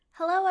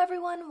Hello,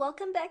 everyone.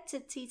 Welcome back to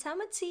Tea Time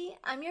with Tea.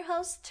 I'm your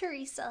host,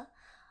 Teresa.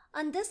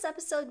 On this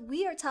episode,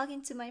 we are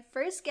talking to my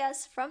first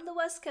guest from the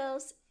West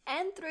Coast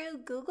and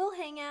through Google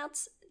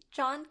Hangouts,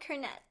 John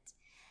Kernett.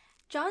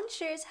 John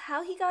shares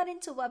how he got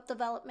into web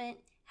development,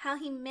 how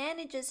he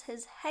manages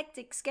his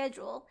hectic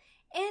schedule,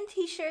 and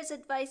he shares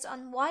advice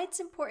on why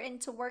it's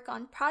important to work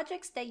on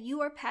projects that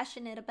you are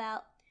passionate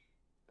about.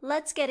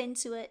 Let's get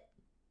into it.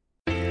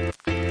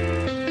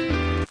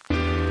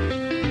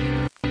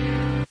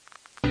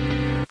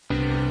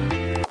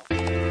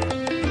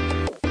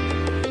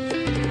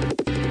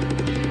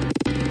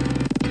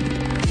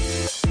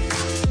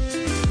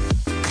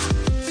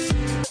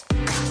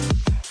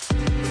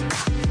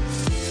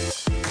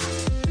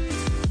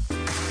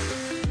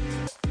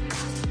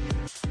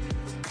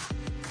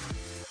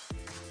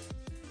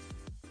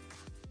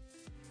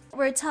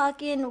 We're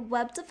talking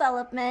web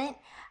development.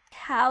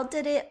 How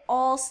did it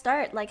all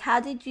start? Like, how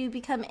did you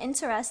become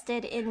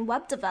interested in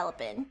web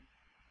development?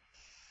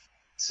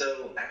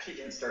 So I actually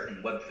didn't start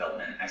in web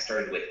development. I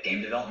started with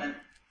game development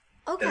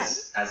Okay.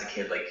 because as a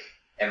kid,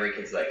 every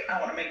kid's like, I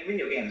want to make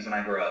video games when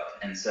I grow up.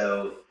 And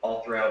so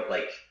all throughout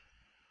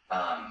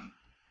um,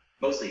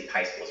 mostly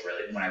high school is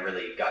really when I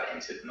really got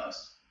into it the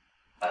most.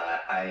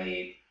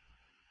 I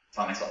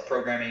taught myself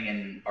programming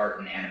and art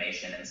and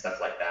animation and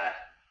stuff like that,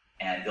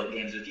 and built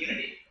games with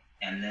Unity,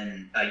 and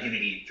then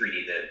Unity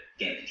 3D, the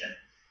game engine.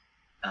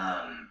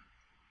 Um,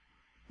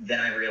 then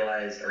I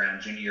realized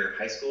around junior year of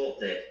high school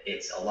that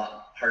it's a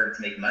lot harder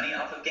to make money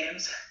off of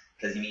games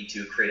because you need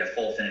to create a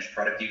full finished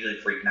product usually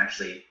before you can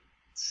actually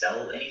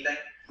sell anything.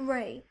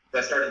 Right. So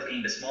I started looking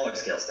into smaller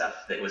scale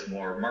stuff that was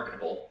more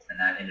marketable, and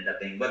that ended up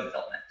being web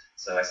development.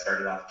 So I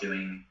started off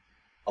doing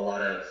a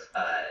lot of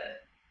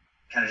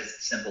kind of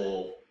just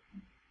simple,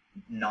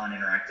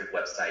 non-interactive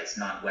websites,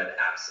 not web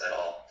apps at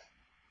all.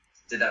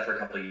 Did that for a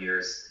couple of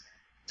years.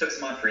 Took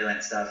some on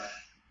freelance stuff,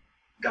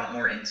 got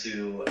more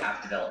into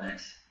app development.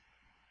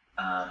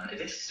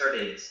 Eventually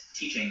started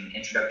teaching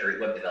introductory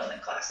web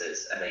development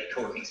classes at a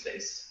co-working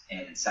space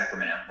in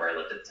Sacramento, where I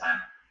lived at the time.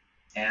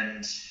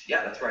 And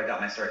yeah, that's where I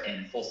got my start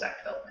in full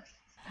stack development.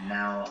 And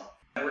now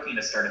I'm working at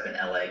a startup in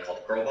LA called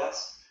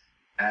Girlboss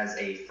as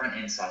a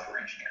front-end software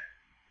engineer.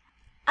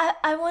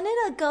 I wanted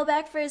to go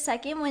back for a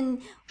second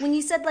when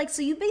you said, like,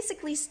 so you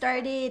basically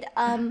started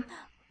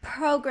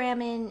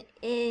programming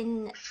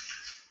in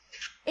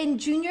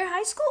junior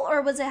high school,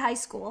 or was it high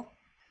school?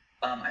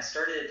 I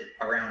started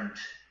around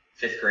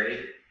fifth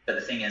grade, but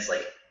the thing is,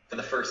 for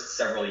the first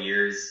several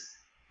years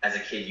as a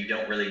kid, you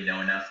don't really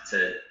know enough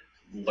to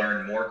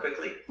learn more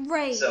quickly.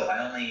 Right. So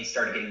I only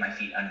started getting my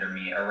feet under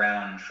me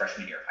around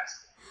freshman year of high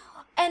school.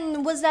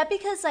 And was that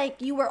because, like,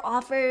 you were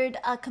offered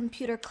a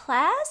computer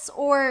class,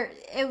 or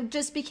it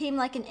just became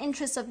like an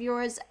interest of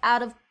yours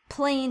out of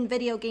playing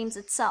video games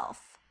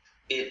itself?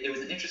 It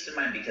was an interest of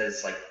mine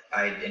because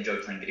I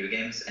enjoyed playing video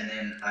games, and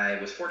then I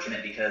was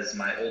fortunate because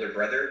my older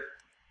brother,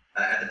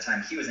 at the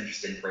time, he was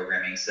interested in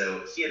programming,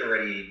 so he had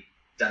already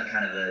done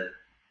kind of the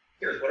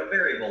here's what a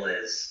variable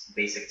is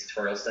basic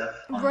tutorial stuff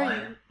online.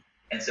 Right.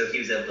 And so he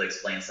was able to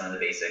explain some of the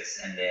basics,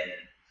 and then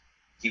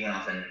he went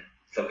off and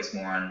focused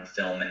more on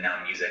film and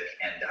now music,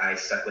 and I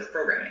stuck with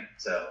programming.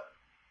 So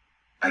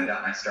I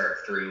got my start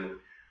through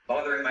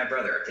bothering my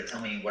brother to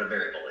tell me what a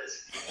variable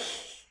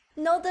is.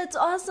 No, that's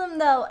awesome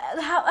though.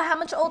 How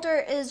much older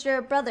is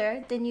your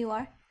brother than you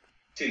are?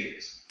 2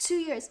 years. 2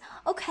 years.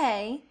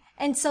 Okay.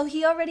 And so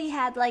he already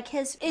had like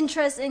his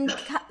interest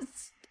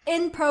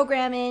in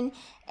programming,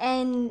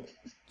 and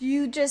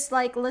you just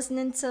like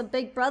listening to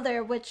Big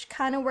Brother, which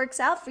kind of works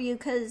out for you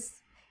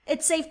because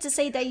it's safe to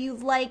say that you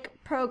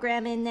like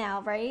programming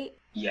now, right?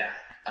 Yeah.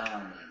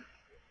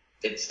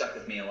 It stuck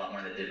with me a lot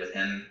more than it did with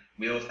him.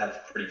 We both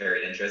have pretty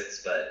varied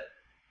interests, but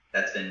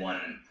that's been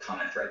one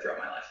common thread throughout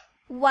my life.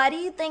 Why do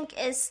you think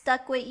is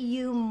stuck with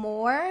you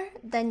more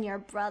than your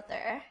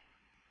brother?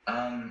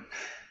 Um,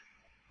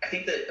 I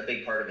think that a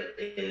big part of it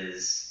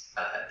is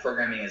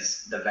programming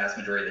is the vast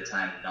majority of the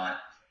time not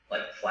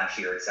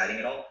flashy or exciting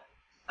at all.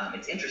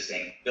 It's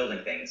interesting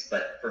building things,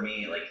 but for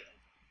me,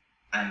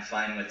 I'm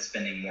fine with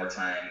spending more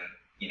time,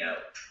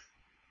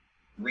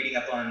 reading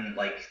up on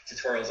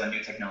tutorials on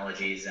new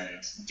technologies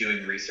and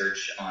doing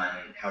research on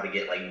how to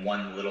get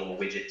one little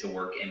widget to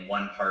work in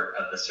one part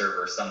of the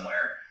server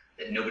somewhere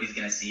that nobody's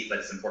going to see, but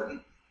it's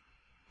important.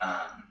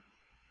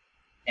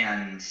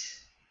 And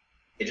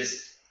it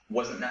just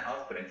wasn't that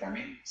off-putting for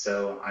me,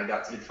 so I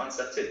got to do the fun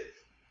stuff too.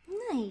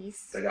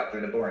 Nice. So I got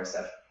through the boring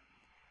stuff.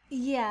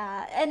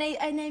 Yeah, and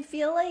I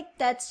feel like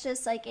that's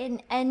just like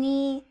in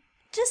any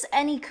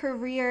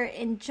career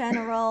in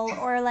general,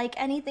 or like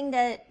anything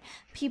that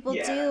people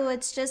Yeah. do,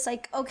 it's just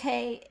like,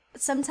 okay,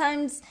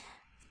 sometimes,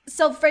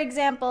 so for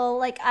example,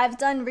 like I've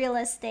done real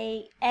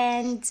estate,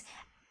 and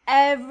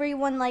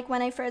everyone, like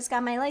when I first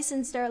got my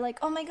license, they're like,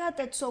 oh my god,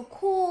 that's so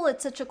cool,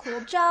 it's such a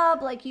cool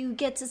job, like you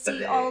get to But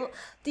see all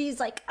these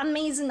like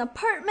amazing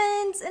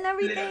apartments and they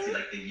don't see everything.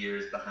 like the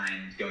years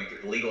behind going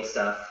through the legal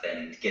stuff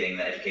and getting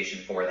the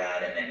education for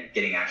that, and then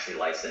getting actually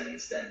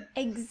licensed, and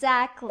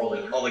Exactly.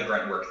 all the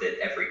grunt work that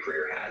every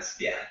career has.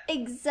 Yeah.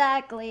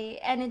 Exactly.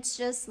 And it's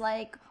just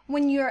like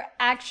when you're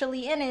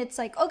actually in it, it's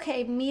like,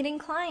 okay, meeting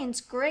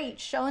clients, great.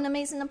 Showing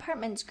amazing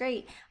apartments,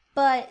 great.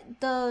 But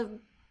the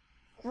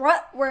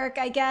rut work,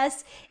 I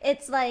guess,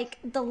 it's like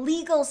the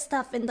legal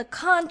stuff and the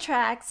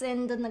contracts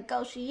and the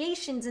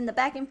negotiations and the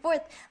back and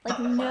forth. Like,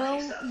 Not the flashy no,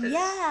 stuff. It's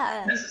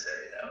yeah.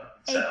 necessary though.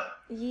 So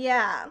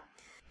Yeah.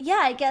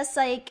 Yeah, I guess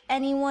like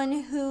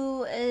anyone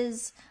who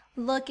is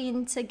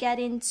looking to get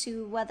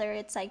into whether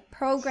it's like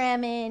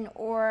programming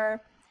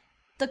or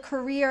the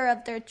career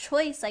of their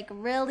choice, like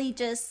really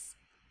just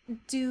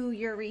do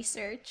your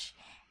research.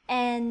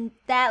 And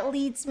that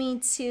leads me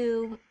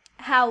to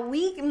how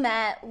we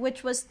met,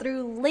 which was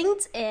through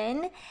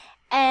LinkedIn.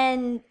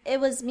 And it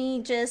was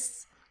me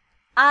just,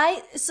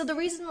 so the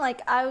reason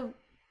like I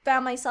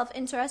found myself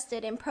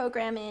interested in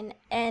programming,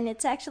 and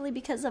it's actually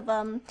because of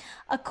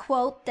a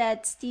quote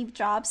that Steve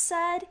Jobs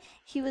said.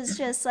 He was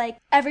just like,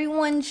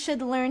 everyone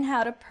should learn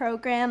how to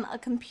program a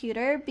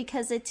computer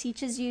because it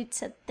teaches you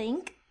to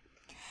think.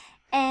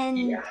 And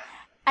yeah,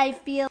 I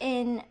feel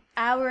in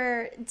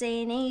our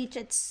day and age,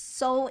 it's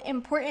so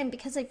important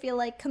because I feel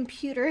like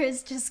computer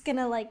is just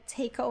gonna like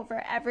take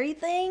over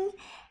everything.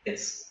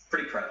 it's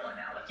pretty prevalent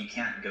now. Like you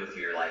can't go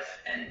through your life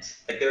and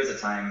like there was a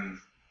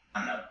time, I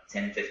don't know,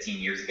 10, 15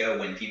 years ago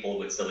when people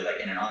would still be like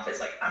in an office,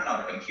 like I'm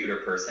not a computer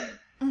person, as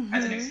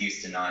an Mm-hmm.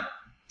 excuse to not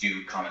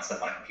do common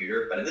stuff on a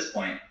computer. But at this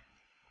point,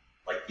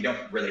 like you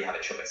don't really have a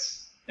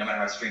choice. No matter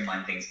how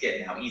streamlined things get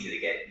and how easy they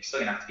get, you're still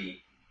gonna have to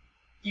be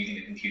using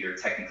a computer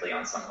technically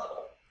on some level.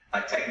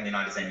 Technically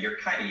not as in you're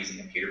kind of using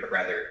a computer, but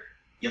rather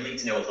you'll need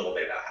to know a little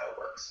bit about how it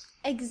works.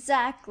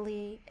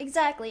 Exactly.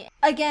 Exactly.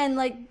 Again,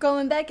 like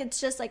going back, it's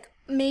just like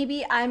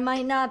maybe I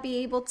might not be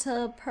able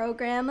to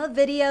program a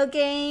video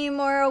game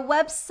or a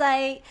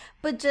website,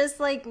 but just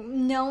like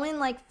knowing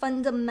like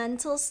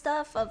fundamental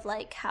stuff of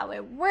like how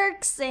it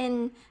works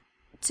and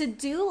to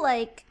do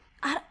like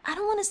I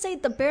don't want to say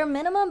the bare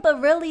minimum,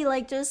 but really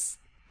like just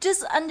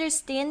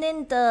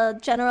understanding the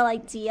general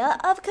idea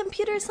of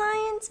computer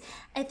science.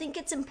 I think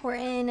it's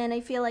important, and I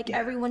feel like Yeah.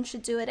 everyone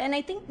should do it. And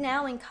I think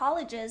now in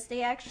colleges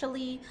they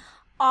actually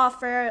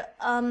offer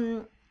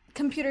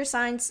computer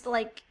science,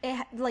 like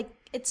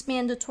it's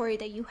mandatory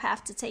that you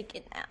have to take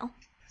it now.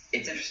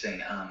 It's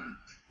interesting.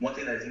 One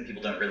thing that I think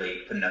people don't really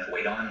put enough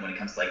weight on when it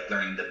comes to like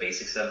learning the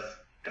basics of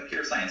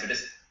computer science or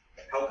just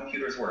how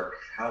computers work,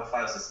 how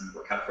file systems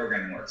work, how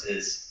programming works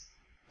is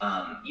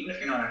even if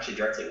you're not actually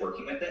directly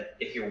working with it,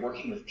 if you're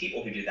working with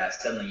people who do that,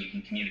 suddenly you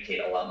can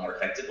communicate a lot more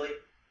effectively.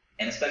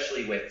 And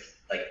especially with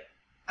like,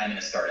 I'm in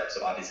a startup,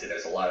 so obviously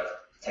there's a lot of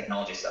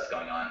technology stuff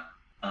going on.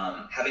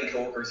 Having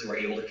coworkers who are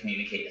able to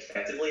communicate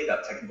effectively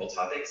about technical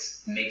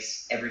topics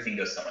makes everything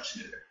go so much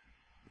smoother.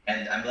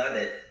 And I'm glad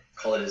that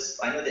colleges,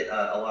 I know that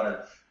a lot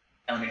of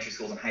elementary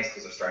schools and high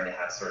schools are starting to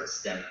have sort of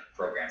STEM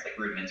programs, like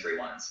rudimentary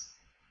ones.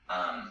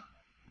 Um,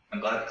 I'm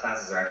glad the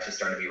classes are actually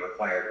starting to be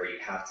required where you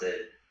have to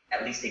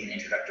at least take an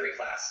introductory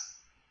class,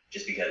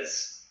 just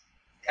because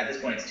at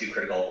this point it's too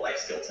critical of a life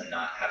skill to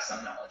not have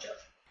some knowledge of.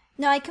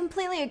 No, I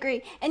completely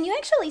agree. And you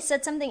actually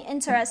said something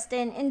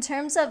interesting in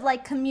terms of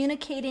like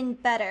communicating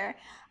better.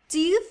 Do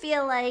you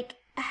feel like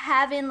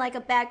having like a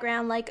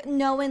background, like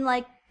knowing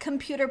like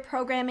computer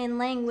programming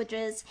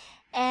languages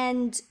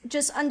and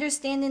just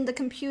understanding the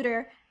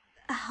computer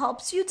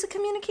helps you to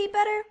communicate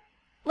better?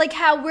 Like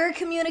how we're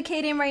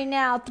communicating right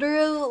now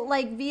through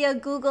like via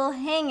Google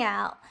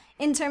Hangout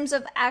in terms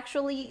of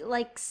actually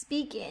like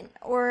speaking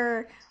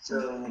or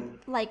So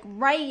like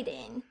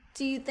writing.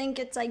 Do you think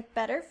it's like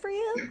better for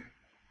you?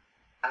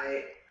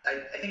 I,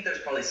 I think there's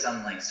probably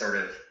some like sort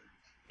of,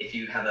 if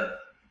you have a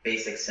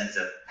basic sense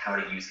of how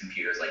to use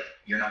computers, like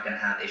you're not going to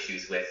have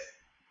issues with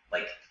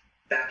like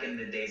back in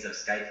the days of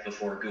Skype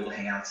before Google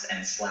Hangouts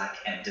and Slack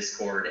and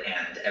Discord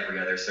and every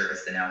other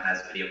service that now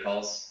has video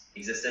calls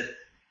existed.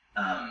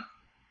 Um,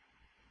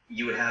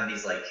 you would have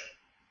these like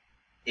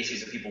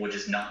issues where people would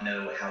just not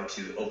know how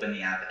to open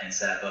the app and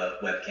set up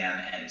a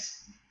webcam and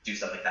do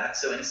stuff like that.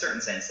 So in a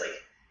certain sense, like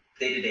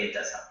day to day, it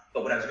does help.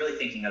 But what I was really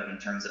thinking of in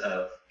terms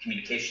of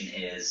communication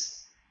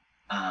is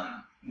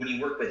when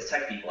you work with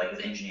tech people, like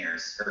with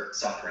engineers or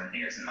software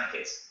engineers in my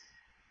case,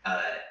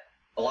 uh,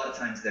 a lot of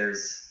times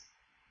there's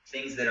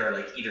things that are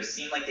like either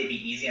seem like they'd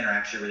be easy and are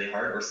actually really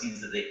hard, or seems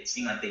that they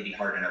seem like they'd be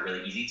hard and are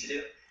really easy to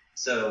do.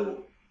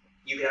 So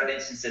you could have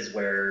instances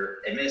where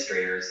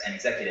administrators and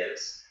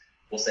executives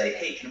will say,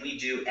 "Hey, can we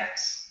do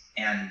X?"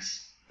 And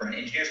from an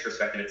engineer's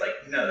perspective, it's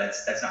like, "No,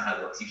 that's not how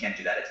it works. You can't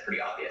do that. It's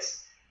pretty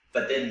obvious."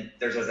 But then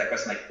there's always that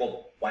question like,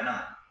 "Well, why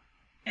not?"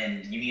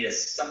 And you need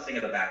something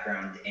of a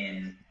background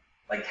in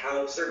like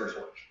how servers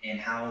work and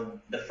how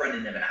the front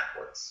end of an app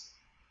works,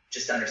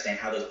 just to understand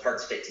how those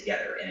parts fit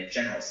together in a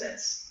general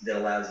sense that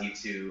allows you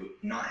to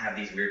not have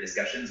these weird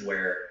discussions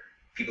where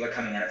people are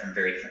coming at it from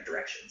very different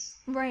directions.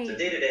 Right. So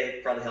day-to-day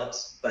probably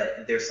helps,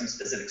 but there's some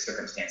specific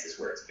circumstances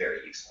where it's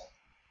very useful.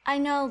 I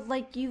know,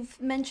 like, you've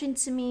mentioned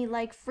to me,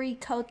 like, Free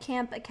Code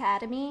Camp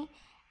Academy,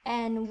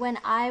 and when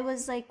I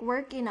was, like,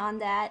 working on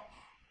that,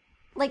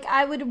 like,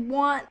 I would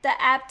want the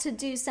app to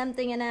do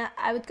something, and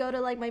I would go to,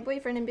 like, my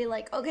boyfriend and be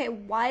like, okay,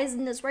 why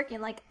isn't this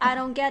working? Like, I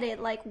don't get it.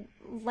 Like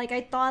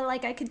I thought,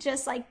 like, I could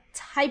just, like,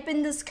 type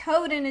in this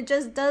code and it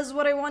just does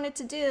what I want it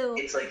to do.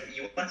 It's like,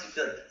 you want to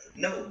feel like,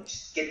 no,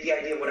 just get the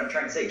idea of what I'm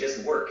trying to say,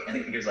 just work. And the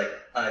computer's like,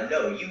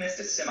 no, you missed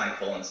a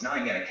semicolon, so now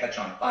I'm going to catch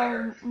on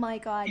fire. Oh my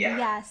god, Yeah.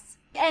 yes.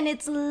 And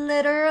it's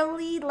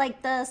literally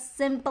like the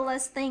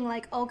simplest thing.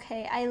 Like,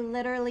 okay, I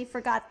literally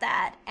forgot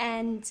that,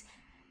 and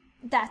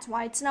that's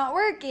why it's not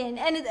working.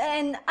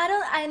 And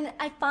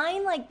I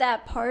find like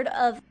that part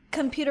of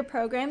computer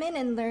programming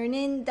and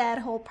learning that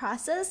whole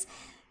process,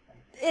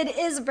 it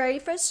is very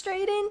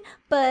frustrating,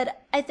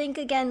 but I think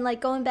again, like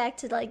going back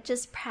to like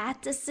just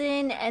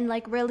practicing and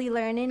like really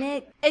learning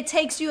it, it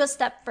takes you a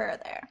step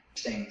further.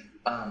 Interesting.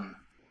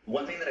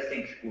 One thing that I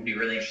think would be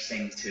really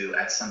interesting to,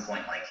 at some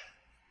point, like,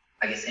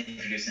 I guess,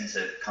 introduce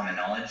into common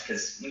knowledge,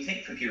 because when you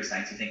think computer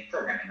science, you think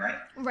programming, right?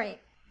 Right.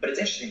 But it's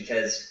interesting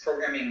because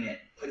programming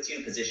puts you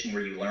in a position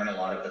where you learn a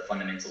lot of the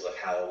fundamentals of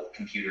how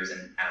computers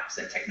and apps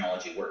and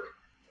technology work.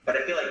 But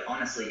I feel like,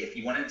 honestly, if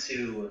you wanted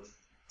to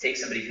take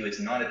somebody who is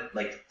not a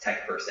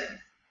tech person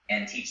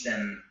and teach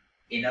them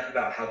enough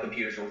about how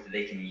computers work that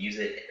they can use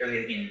it, or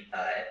they can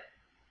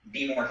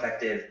be more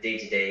effective day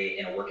to day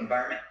in a work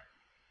environment,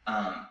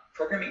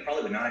 programming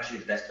probably would not actually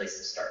be the best place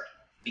to start.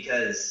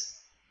 Because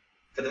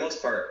for the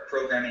most part,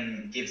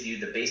 programming gives you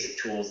the basic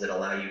tools that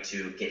allow you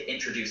to get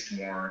introduced to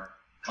more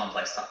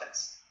complex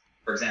topics.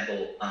 For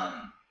example,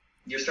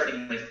 you're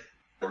starting with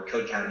or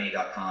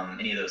codecademy.com,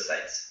 any of those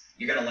sites.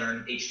 You're going to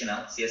learn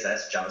HTML,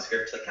 CSS,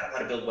 JavaScript, like kind of how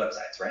to build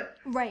websites, right?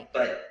 Right.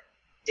 But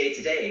day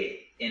to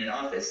day in an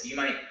office, you're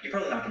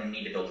probably not going to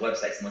need to build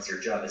websites unless your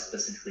job is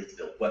specifically to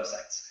build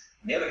websites.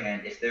 On the other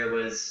hand, if there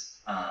was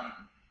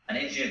an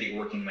engineer that you're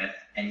working with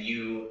and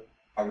you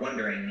are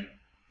wondering,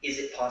 is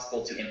it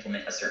possible to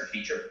implement a certain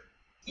feature?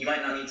 You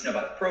might not need to know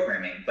about the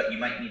programming, but you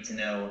might need to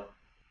know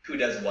who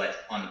does what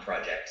on the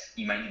project.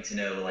 You might need to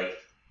know, like,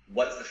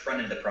 what's the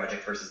front end of the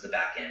project versus the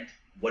back end?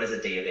 What is a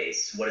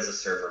database? What is a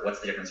server?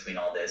 What's the difference between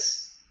all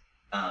this?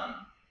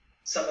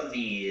 Some of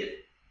the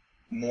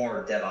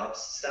more DevOps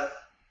stuff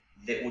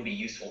that would be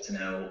useful to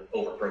know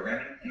over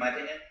programming, in my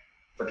opinion,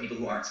 for people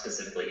who aren't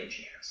specifically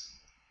engineers.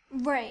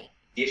 Right.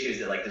 The issue is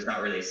that, like, there's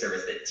not really a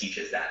service that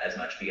teaches that as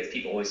much, because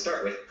people always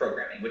start with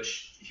programming,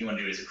 which, if you want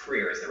to do it as a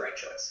career, is the right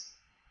choice.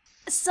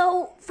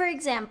 So, for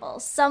example,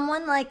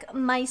 someone like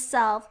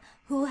myself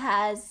who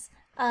has,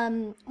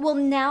 well,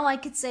 now I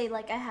could say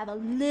like I have a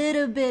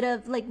little bit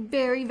of, like,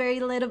 very, very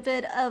little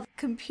bit of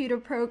computer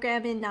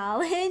programming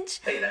knowledge.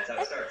 Hey, that's how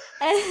it starts.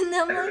 And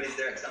I'm Everybody's like,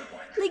 there at some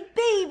point. like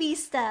baby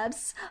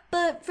steps.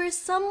 But for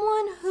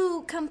someone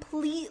who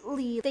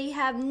they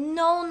have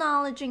no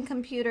knowledge in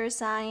computer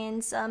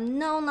science,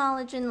 no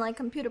knowledge in like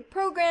computer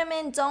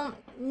programming, don't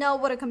know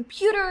what a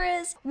computer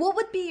is, what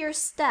would be your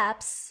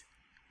steps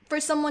for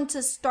someone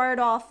to start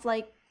off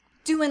like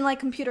doing like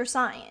computer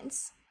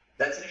science?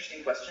 That's an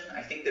interesting question.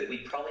 I think that we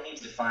probably need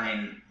to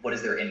define what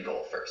is their end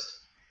goal first.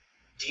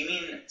 Do you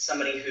mean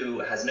somebody who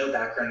has no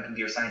background in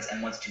computer science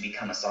and wants to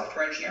become a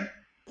software engineer?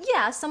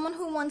 Yeah, someone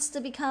who wants to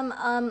become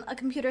a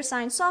computer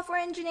science software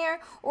engineer,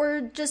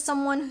 or just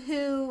someone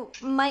who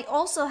might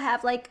also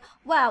have like,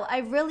 wow, I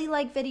really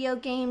like video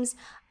games.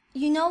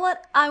 You know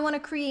what? I want to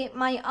create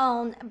my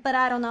own, but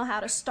I don't know how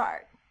to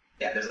start.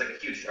 Yeah, there's like a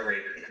huge array.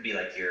 It could be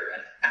like you're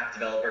an app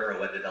developer, a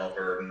web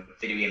developer,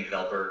 video game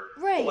developer,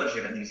 a whole bunch of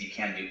different things you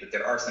can do, but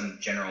there are some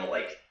general,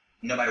 like,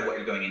 no matter what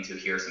you're going into,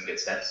 here are some good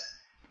steps.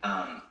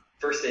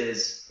 First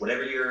is,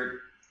 whatever your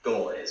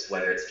goal is,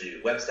 whether it's to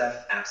do web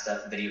stuff, app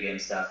stuff, video game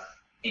stuff,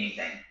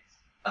 anything,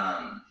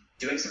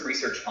 doing some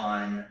research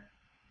on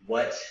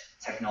what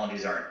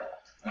technologies are involved.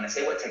 When I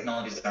say what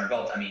technologies are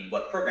involved, I mean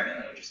what programming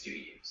languages do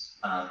you use?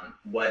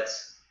 What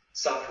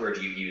software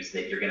do you use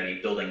that you're going to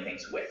be building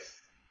things with?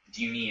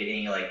 Do you need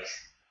any like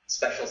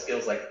special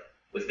skills, like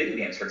with video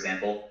games, for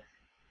example?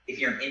 If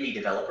you're an indie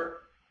developer,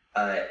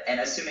 and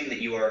assuming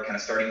that you are kind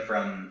of starting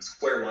from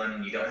square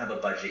one, you don't have a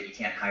budget, you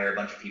can't hire a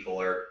bunch of people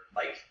or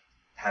like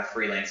have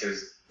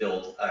freelancers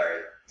build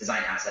or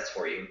design assets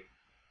for you,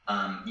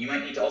 you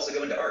might need to also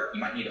go into art.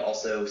 You might need to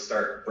also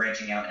start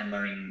branching out and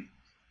learning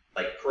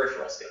like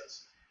peripheral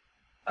skills.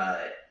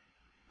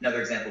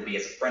 Another example would be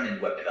as a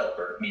front-end web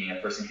developer, meaning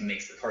a person who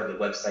makes the part of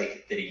the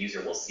website that a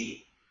user will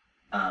see.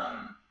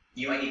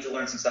 You might need to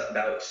learn some stuff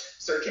about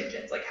search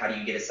engines, like how do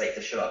you get a site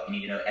to show up? You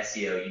need to know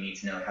SEO. You need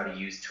to know how to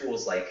use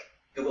tools like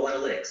Google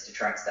Analytics to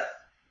track stuff.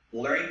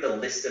 Learning the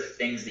list of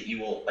things that you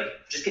will, like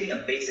just getting a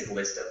basic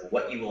list of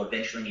what you will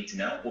eventually need to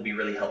know will be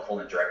really helpful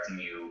in directing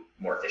you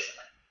more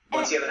efficiently.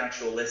 Once you have an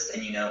actual list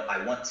and you know,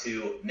 I want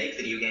to make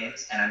video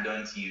games and I'm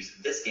going to use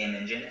this game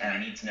engine and I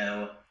need to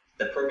know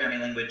the programming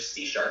language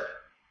C#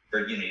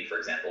 for Unity, for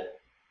example,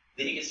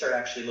 then you can start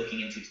actually looking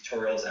into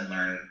tutorials and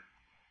learn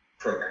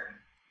programming,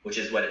 which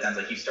is what it sounds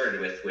like you started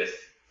with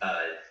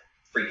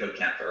Free Code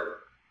Camp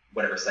or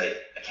whatever site,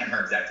 I can't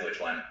remember exactly which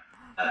one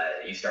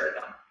you started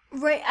on.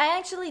 Right, I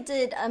actually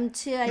did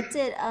too. I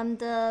did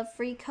the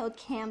Free Code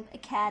Camp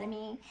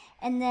Academy,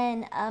 and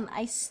then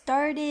I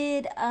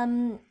started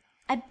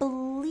I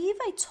believe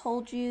I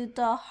told you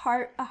the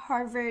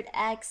Harvard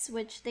X,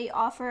 which they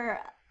offer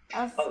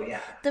of Oh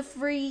yeah, the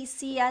free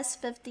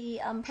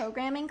CS50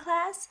 programming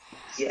class.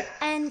 yeah.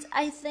 And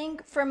I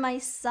think for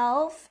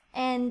myself,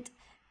 and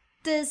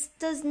this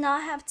does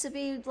not have to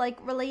be like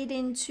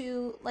relating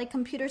to like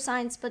computer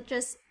science, but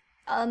just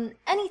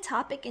any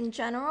topic in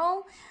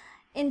general,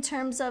 in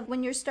terms of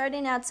when you're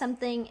starting out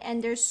something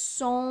and there's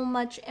so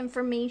much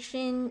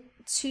information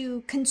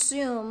to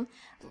consume,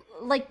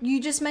 like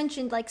you just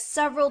mentioned, like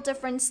several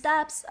different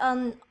steps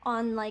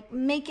on like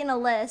making a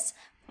list,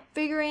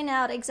 figuring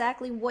out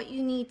exactly what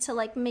you need to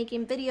like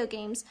making video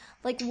games.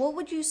 Like what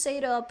would you say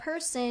to a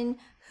person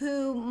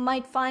who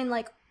might find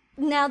like,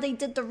 now they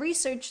did the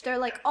research, they're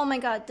like, oh my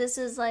god, this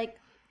is like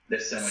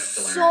There's so much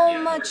to learn.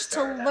 so much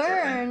to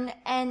learn,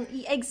 and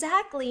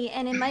exactly,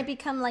 and it might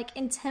become like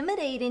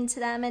intimidating to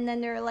them, and then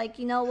they're like,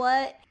 you know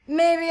what,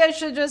 maybe I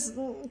should just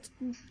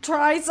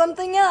try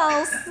something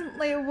else.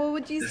 Like what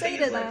would you say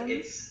to them?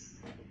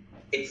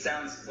 It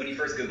sounds, when you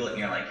first Google it and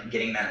you're like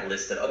getting that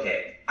list of,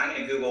 okay, I'm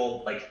going to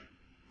Google like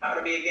how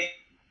to be a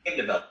game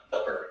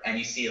developer, and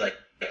you see like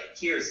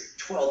here's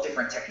 12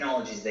 different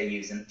technologies they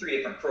use and 3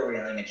 different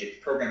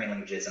programming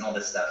languages and all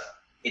this stuff.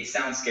 It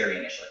sounds scary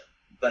initially,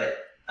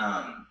 but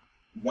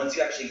once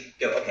you actually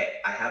go, okay,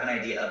 I have an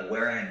idea of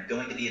where I'm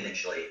going to be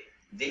eventually,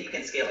 then you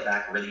can scale it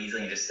back really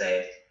easily and just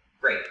say,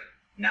 great,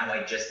 now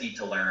I just need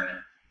to learn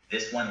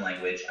this one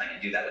language. I'm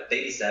going to do that with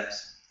baby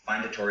steps,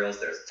 find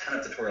tutorials. There's a ton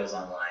of tutorials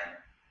online.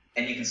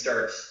 And you can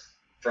start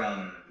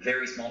from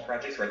very small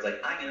projects where it's like,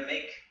 I'm going to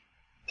make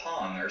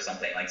Pong or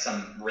something, like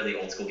some really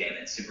old school game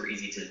that's super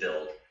easy to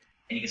build.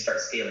 And you can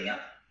start scaling up.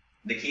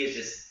 The key is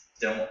just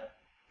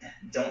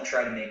don't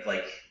try to make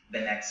like the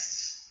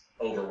next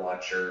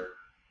Overwatch or,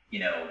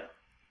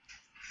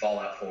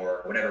 Fallout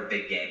 4, whatever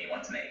big game you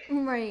want to make.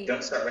 Right.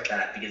 Don't start with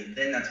that, because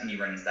then that's when you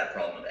run into that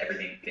problem of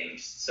everything being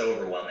just so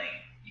overwhelming.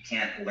 You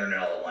can't learn it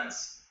all at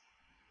once.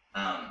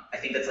 I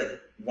think that's like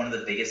one of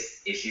the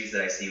biggest issues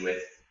that I see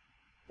with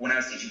when I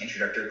was teaching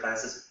introductory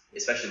classes,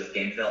 especially with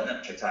game development,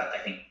 which I taught,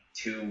 I think,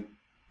 2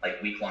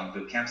 like week-long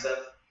boot camps of.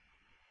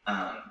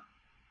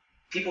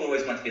 People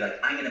always want to be like,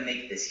 I'm going to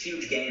make this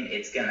huge game.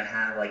 It's going to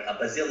have like a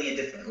bazillion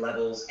different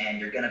levels, and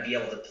you're going to be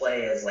able to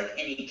play as like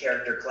any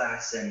character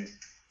class, and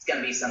it's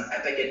going to be some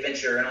epic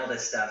adventure and all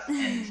this stuff.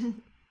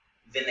 And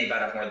then they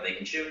bite off more than they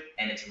can chew,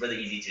 and it's really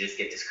easy to just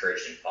get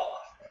discouraged and fall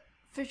off.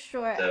 For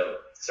sure. So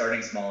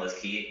starting small is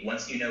key.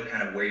 Once you know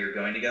kind of where you're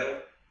going to go,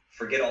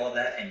 forget all of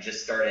that and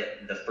just start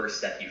at the first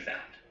step you found.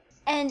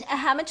 And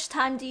how much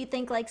time do you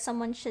think like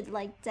someone should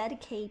like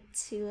dedicate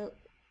to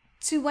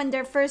when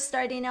they're first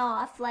starting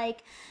off?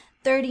 Like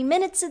 30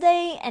 minutes a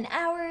day, an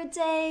hour a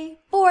day,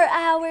 4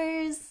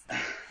 hours?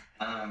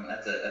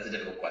 That's a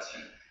difficult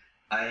question.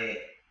 I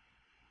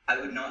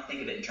would not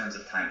think of it in terms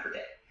of time per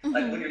day. Mm-hmm.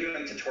 Like when you're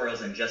doing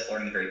tutorials and just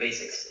learning the very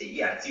basics,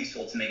 yeah, it's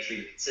useful to make sure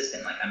you're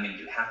consistent. Like I'm going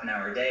to do half an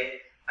hour a day.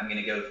 I'm going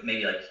to go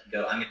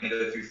I'm going to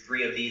go through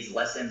 3 of these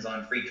lessons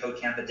on Free Code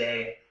Camp a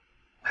day,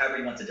 however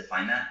you want to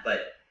define that.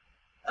 But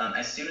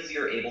as soon as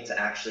you're able to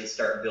actually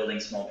start building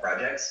small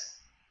projects,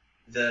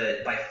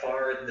 by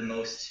far the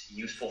most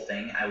useful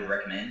thing I would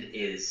recommend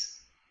is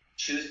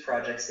choose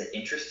projects that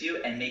interest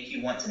you and make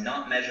you want to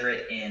not measure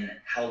it in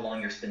how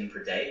long you're spending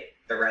per day,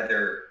 but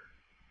rather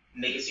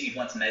make it so you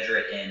want to measure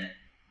it in,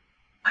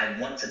 I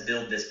want to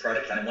build this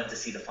project and I want to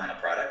see the final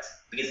product.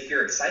 Because if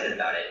you're excited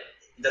about it,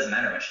 it doesn't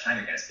matter how much time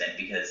you're going to spend,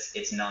 because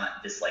it's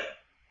not this like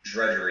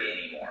drudgery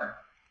anymore.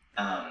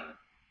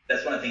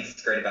 That's one of the things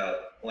that's great about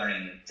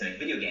learning to make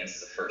video games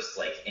as a first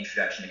like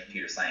introduction to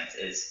computer science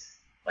is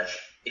like,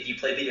 if you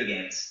play video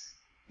games,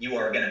 you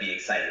are going to be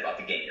excited about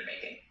the game you're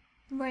making.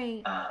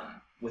 Right.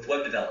 With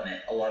web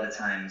development, a lot of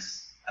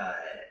times,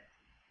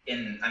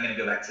 I'm going to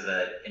go back to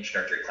the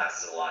introductory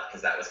classes a lot,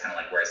 because that was kind of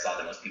like where I saw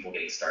the most people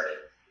getting started.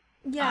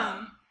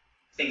 Yeah.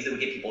 Things that would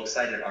get people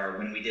excited are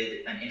when we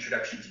did an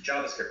introduction to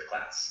JavaScript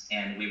class,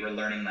 and we were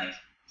learning like,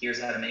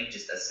 here's how to make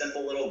just a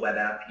simple little web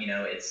app.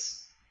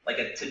 It's like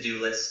a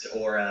to-do list,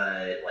 or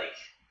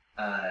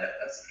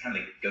that's kind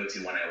of the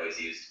go-to one I always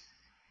used.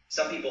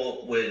 Some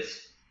people would,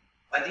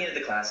 at the end of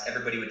the class,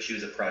 everybody would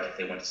choose a project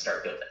they wanted to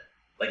start building,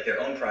 like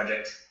their own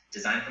project,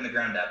 designed from the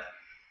ground up.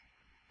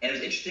 And it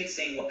was interesting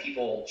seeing what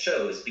people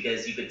chose,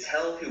 because you could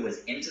tell who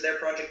was into their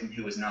project and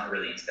who was not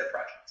really into their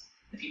project.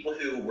 The people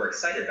who were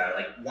excited about it,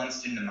 like one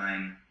student of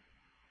mine,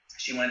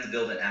 she wanted to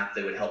build an app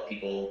that would help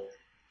people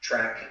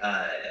track,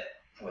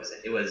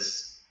 It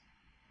was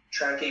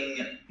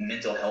tracking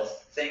mental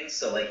health things.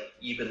 So like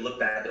you could look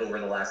back over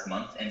the last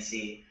month and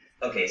see,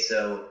 okay,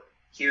 so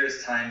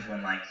here's times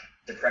when like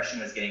depression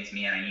was getting to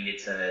me and I needed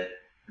to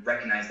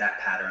recognize that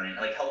pattern and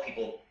like help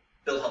people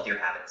build healthier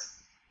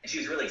habits. And she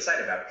was really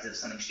excited about it because it was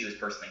something she was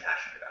personally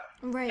passionate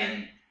about. Right.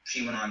 And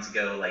she went on to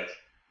go like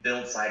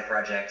build side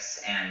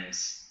projects and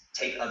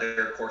take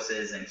other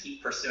courses and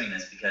keep pursuing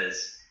this,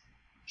 because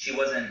she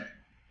wasn't,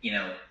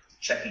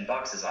 checking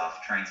boxes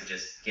off, trying to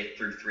just get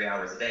through 3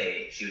 hours a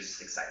day. She was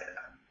just excited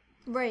about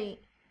it. Right.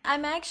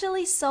 I'm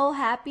actually so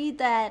happy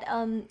that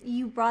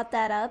you brought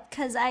that up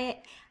because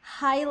I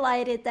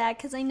highlighted that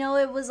because I know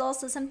it was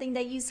also something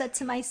that you said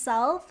to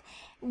myself,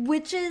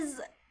 which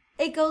is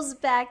it goes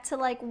back to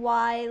like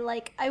why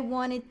like I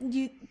wanted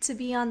you to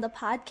be on the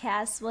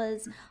podcast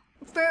was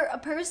for a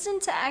person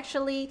to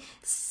actually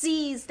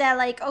sees that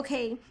like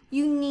okay,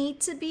 you need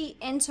to be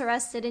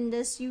interested in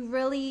this. You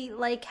really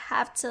like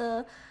have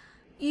to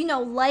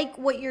like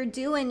what you're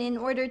doing in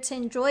order to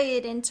enjoy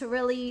it and to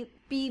really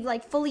be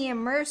like fully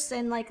immersed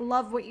and like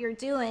love what you're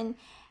doing.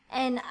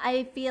 And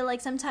I feel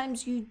like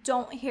sometimes you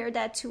don't hear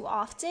that too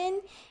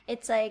often.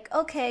 It's like,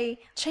 okay,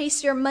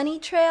 chase your money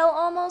trail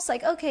almost.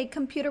 Like, okay,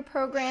 computer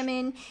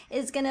programming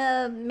is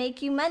gonna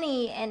make you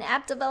money, and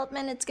app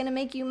development, it's gonna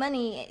make you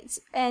money.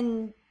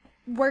 And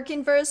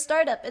working for a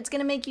startup, it's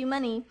gonna make you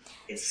money.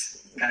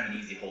 It's kind of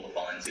an easy hole to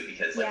fall into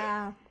because, like,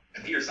 yeah.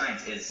 Computer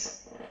science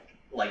is,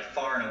 like,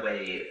 far and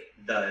away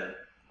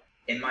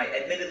in my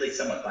admittedly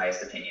somewhat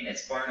biased opinion,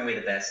 it's far and away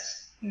the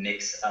best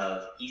mix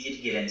of easy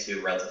to get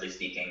into, relatively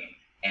speaking,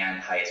 and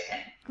highest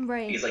paying.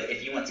 Right. Because like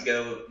if you want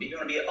to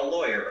be a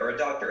lawyer or a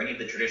doctor, any of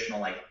the traditional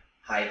like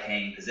high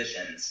paying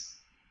positions,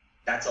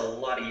 that's a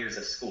lot of years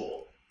of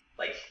school,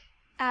 like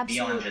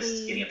Absolutely. beyond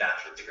just getting a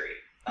bachelor's degree.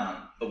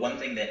 But one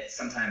thing that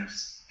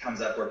sometimes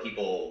comes up where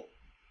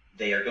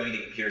they are going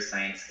to computer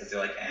science because they're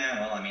like,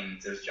 well, I mean,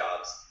 there's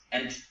jobs,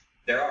 and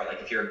there are.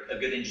 Like if you're a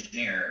good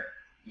engineer,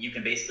 you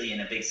can basically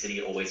in a big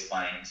city always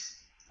find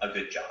a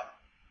good job.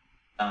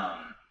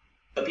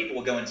 But people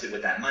will go into it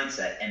with that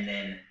mindset, and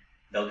then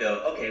they'll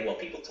go, okay, well,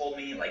 people told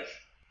me, like,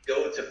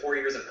 go to 4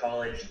 years of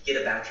college,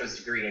 get a bachelor's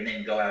degree, and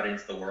then go out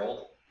into the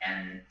world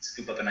and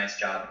scoop up a nice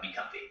job and be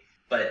comfy.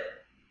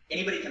 But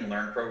anybody can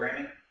learn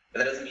programming, but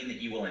that doesn't mean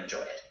that you will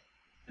enjoy it.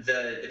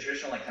 The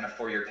traditional, like, kind of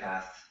 4-year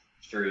path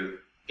through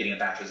getting a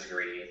bachelor's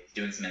degree,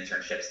 doing some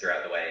internships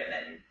throughout the way, and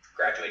then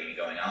graduating and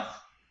going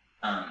off,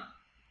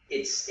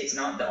 it's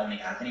not the only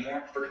path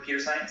anymore for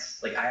computer science.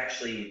 Like, I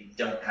actually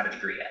don't have a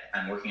degree yet.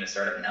 I'm working at a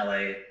startup in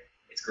LA.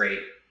 It's great,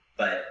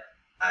 but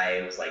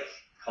I was like,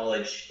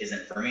 college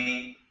isn't for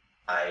me.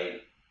 I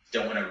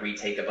don't want to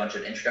retake a bunch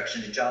of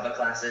introduction to Java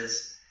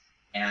classes,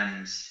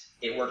 and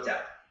it worked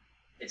out.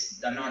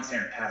 It's a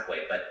non-standard pathway,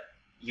 but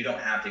you don't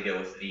have to go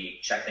with the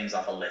check things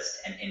off a list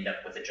and end up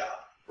with a job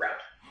route.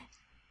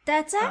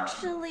 That's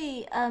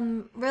actually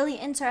really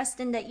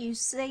interesting that you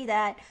say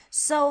that.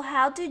 So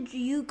how did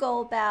you go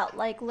about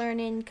like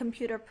learning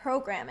computer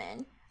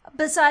programming?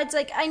 Besides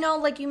like I know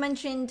like you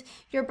mentioned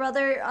your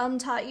brother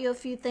taught you a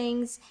few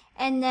things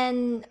and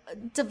then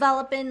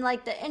developing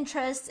like the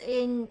interest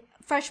in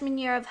freshman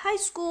year of high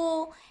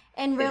school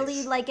and really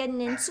It's like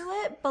getting into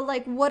it, but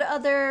like what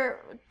other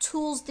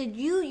tools did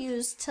you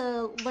use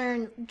to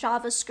learn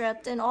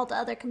JavaScript and all the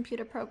other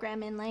computer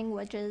programming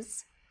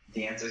languages?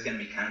 The answer is going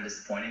to be kind of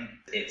disappointing.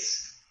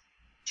 It's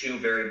two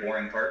very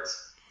boring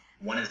parts.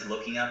 One is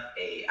looking up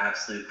a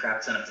absolute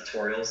crap ton of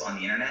tutorials on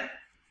the internet,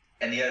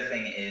 and the other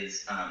thing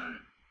is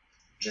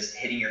just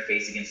hitting your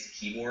face against the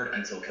keyboard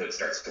until code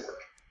starts to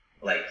work.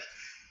 Like,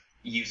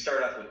 you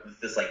start off with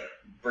this like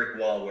brick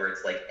wall where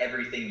it's like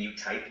everything you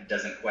type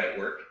doesn't quite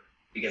work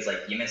because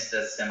like you missed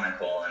a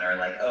semicolon or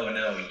like, oh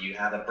no, you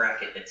have a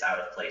bracket that's out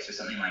of place or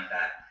something like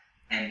that.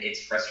 And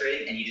it's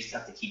frustrating, and you just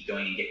have to keep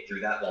going and get through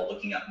that while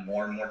looking up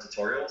more and more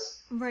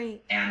tutorials.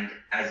 Right. And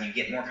as you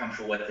get more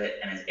comfortable with it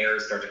and as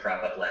errors start to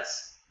crop up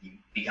less, you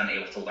become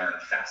able to learn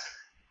faster.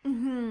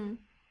 Mm-hmm.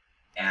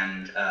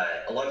 And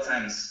a lot of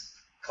times,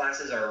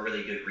 classes are a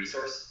really good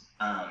resource.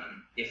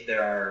 If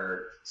there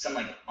are some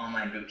like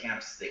online boot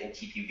camps that will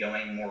keep you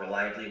going more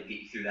reliably, will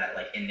get you through that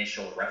like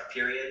initial rough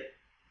period.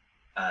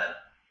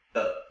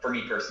 But for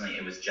me personally,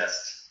 it was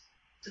just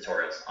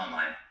tutorials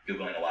online,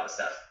 Googling a lot of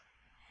stuff,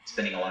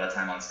 spending a lot of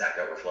time on Stack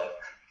Overflow.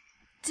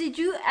 Did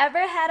you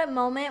ever had a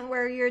moment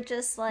where you're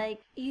just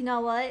like, you know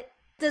what?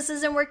 This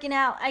isn't working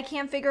out. I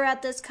can't figure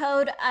out this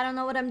code. I don't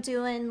know what I'm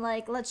doing.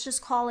 Like, let's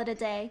just call it a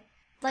day.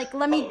 Like,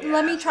 let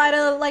me try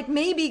to like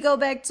maybe go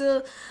back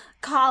to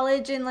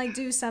college and like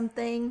do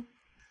something.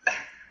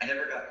 I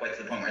never got quite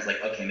to the point where I was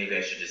like, okay, maybe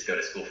I should just go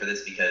to school for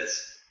this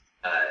because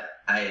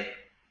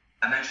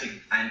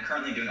I'm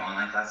currently doing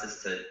online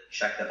classes to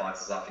check the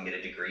boxes off and get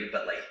a degree.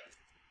 But like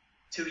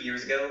 2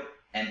 years ago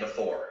and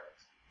before,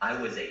 I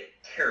was a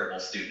terrible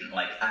student.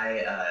 Like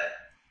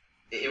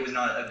it was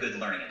not a good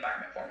learning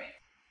environment for me.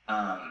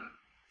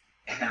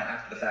 And now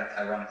after the fact,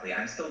 ironically,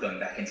 I'm still going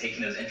back and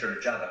taking those intro to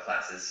Java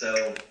classes.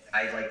 So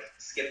I like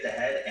skipped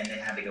ahead and then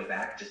had to go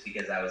back just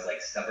because I was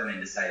like stubborn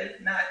and decided,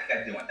 I think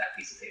I do want that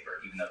piece of paper,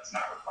 even though it's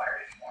not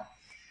required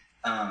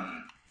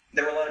anymore.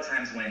 There were a lot of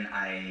times when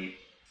I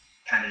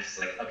kind of just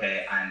like,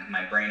 okay,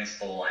 my brain is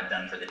full, I'm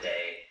done for the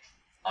day.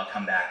 I'll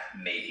come back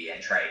maybe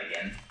and try it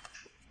again.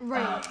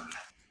 Right.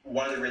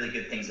 One of the really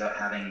good things about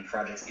having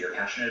projects that you're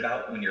passionate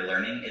about when you're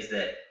learning is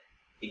that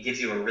it gives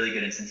you a really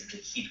good incentive to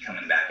keep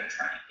coming back and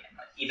trying again.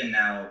 Like even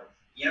now,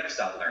 you never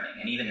stop learning,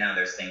 and even now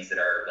there's things that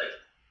are like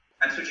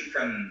I'm switching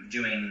from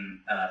doing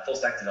full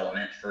stack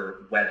development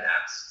for web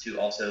apps to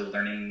also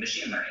learning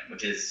machine learning,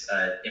 which is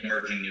an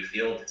emerging new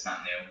field. It's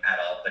not new at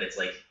all, but it's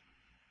like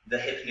the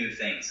hip new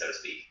thing, so to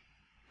speak.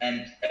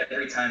 And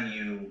every time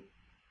you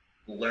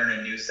learn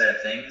a new set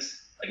of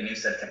things, like a new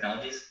set of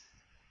technologies,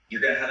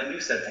 you're going to have a new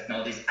set of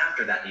technologies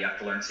after that you have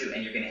to learn too.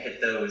 And you're going to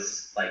hit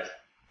those, like,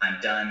 I'm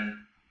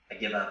done, I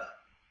give up,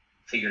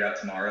 figure it out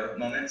tomorrow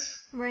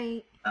moments.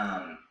 Right.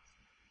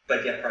 But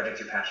if you have projects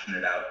you're passionate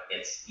about,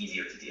 it's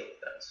easier to deal with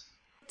those.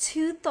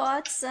 Two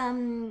thoughts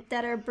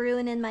that are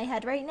brewing in my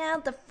head right now.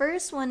 The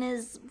first one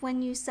is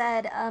when you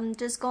said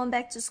just going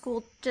back to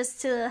school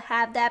just to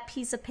have that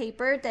piece of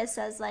paper that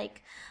says,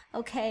 like,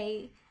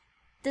 okay,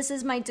 this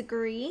is my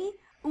degree.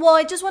 Well,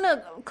 I just want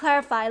to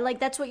clarify, like,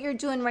 that's what you're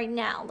doing right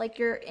now. Like,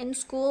 you're in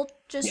school,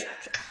 just, Yeah.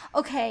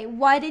 okay,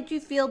 why did you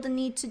feel the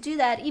need to do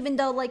that? Even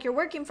though, like, you're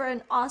working for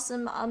an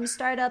awesome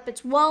startup,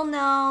 it's well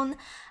known,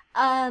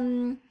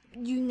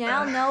 you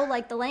now know,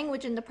 like, the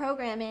language and the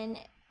programming,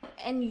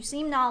 and you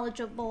seem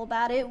knowledgeable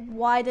about it.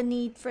 Why the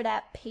need for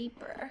that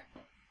paper?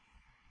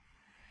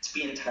 To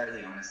be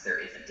entirely honest, there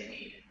isn't a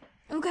need.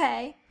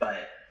 Okay.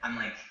 But I'm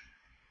like,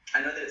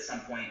 I know that at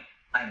some point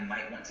I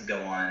might want to go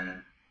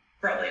on,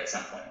 probably at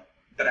some point,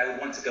 but I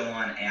would want to go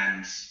on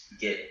and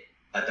get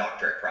a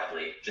doctorate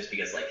probably, just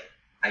because, like,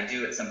 I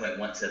do at some point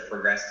want to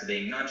progress to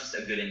being not just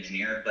a good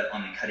engineer, but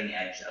on the cutting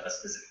edge of a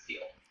specific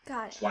field. Got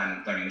it. That's why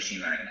I'm learning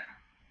machine learning now.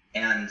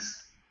 And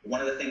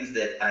one of the things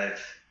that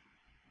I've,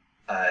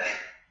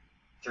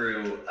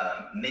 through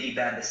many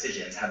bad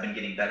decisions, have been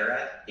getting better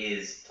at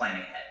is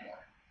planning ahead more.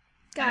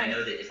 Got and it. I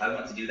know that if I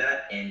want to do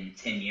that in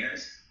 10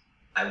 years,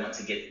 I want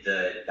to get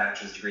the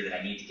bachelor's degree that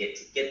I need to get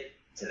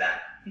to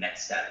that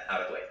next step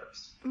out of the way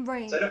first.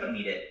 Right. So I don't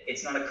need it.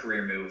 It's not a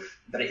career move,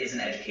 but it is an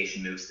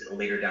education move, so that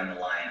later down the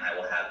line I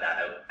will have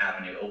that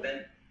avenue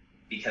open,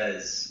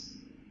 because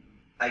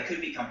I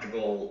could be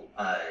comfortable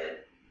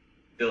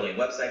building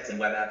websites and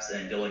web apps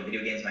and building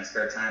video games in my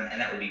spare time,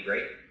 and that would be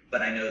great,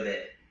 but I know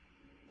that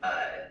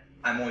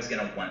I'm always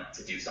going to want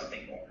to do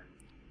something more.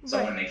 So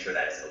Right. I want to make sure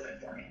that is open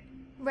for me.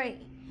 Right.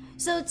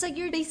 So it's like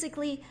you're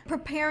basically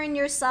preparing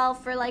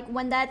yourself for, like,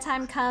 when that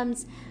time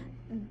comes,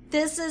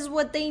 this is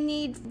what they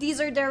need,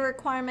 these are their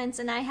requirements,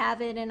 and I have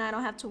it, and I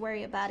don't have to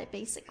worry about it,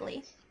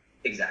 basically.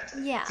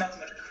 Exactly. Yeah. It's not so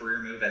much a career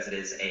move as it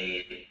is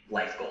a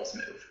life goals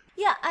move.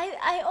 Yeah,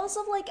 I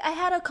also, like, I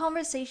had a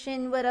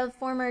conversation with a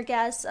former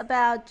guest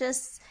about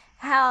just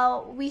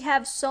how we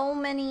have so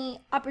many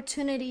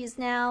opportunities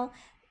now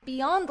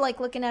beyond, like,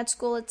 looking at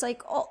school. It's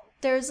like, oh,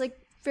 there's, like,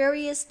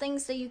 various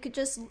things that you could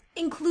just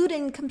include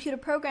in computer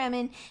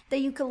programming that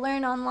you could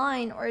learn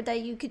online, or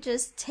that you could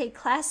just take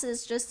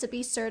classes just to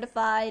be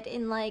certified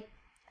in, like,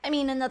 I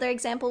mean, another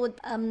example would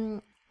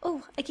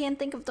oh, I can't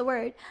think of the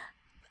word,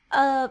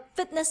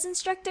 fitness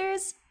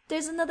instructors.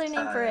 There's another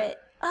name for it.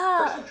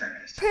 Personal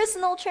trainers.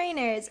 Personal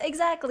trainers,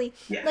 exactly.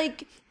 Yeah.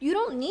 Like, you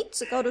don't need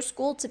to go to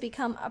school to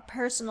become a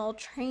personal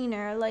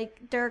trainer.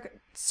 Like, there are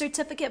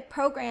certificate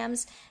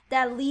programs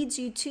that leads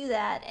you to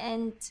that,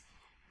 and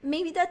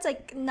maybe that's,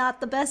 like, not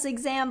the best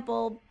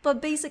example,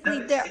 but basically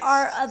No, there it's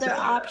are other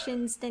similar.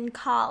 options than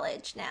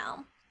college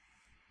now.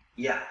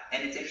 Yeah,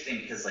 and it's interesting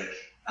because, like,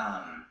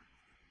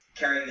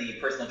 carrying the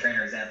personal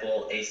trainer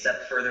example a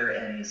step further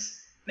and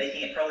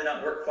making it probably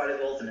not work quite as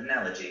well as an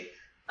analogy,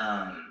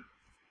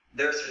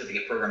 there are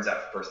certificate programs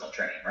out for personal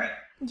training, right?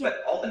 Yeah.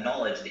 But all the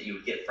knowledge that you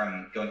would get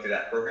from going through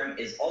that program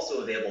is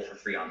also available for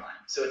free online.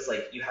 So it's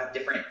like you have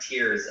different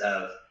tiers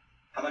of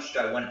how much do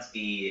I want it to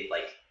be,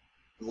 like,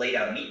 laid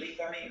out neatly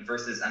for me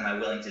versus am I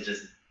willing to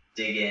just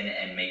dig in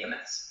and make a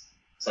mess.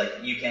 So, like,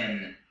 you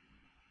can,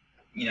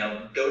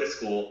 go to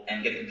school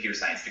and get a computer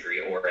science degree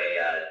or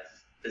a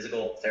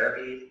physical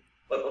therapy.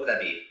 What would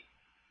that be?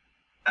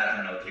 I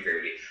don't know what the degree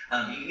would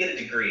be. You can get a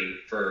degree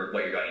for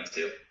what you're going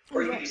into,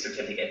 or you can do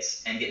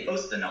certificates and get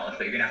most of the knowledge,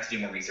 but you're going to have to do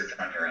more research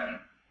on your own.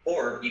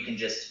 Or you can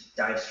just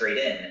dive straight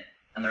in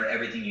and learn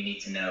everything you need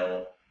to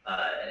know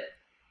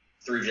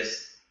through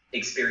just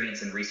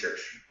experience and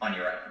research on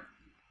your own.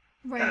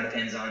 Right. Kind of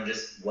depends on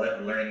just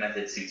what learning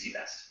method suits you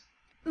best.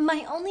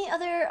 My only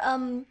other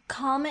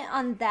comment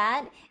on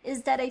that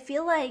is that I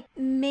feel like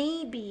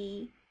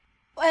maybe,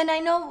 and I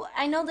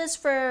know this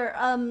for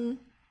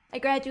I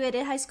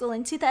graduated high school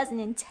in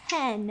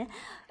 2010,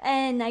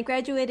 and I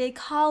graduated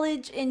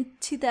college in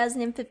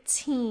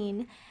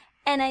 2015.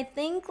 And I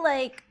think,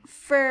 like,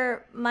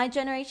 for my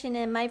generation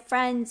and my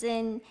friends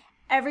and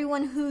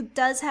everyone who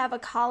does have a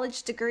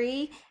college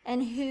degree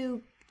and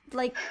who,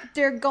 like,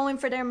 they're going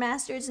for their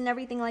masters and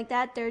everything like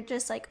that, they're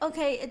just like,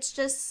 okay, it's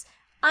just,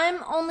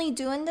 I'm only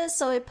doing this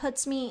so it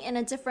puts me in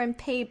a different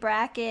pay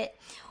bracket,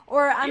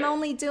 or I'm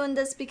only doing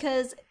this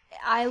because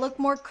I look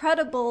more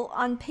credible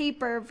on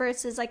paper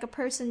versus, like, a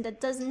person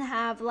that doesn't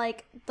have,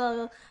 like,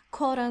 the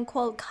quote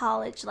unquote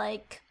college,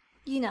 like,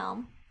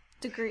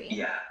 degree.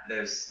 Yeah,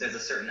 there's a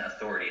certain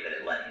authority that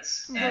it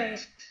lends. Right.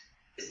 And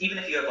even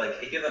if you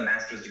have a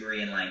master's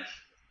degree in, like,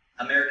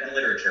 American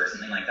literature or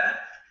something like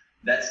that,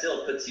 that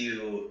still puts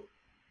you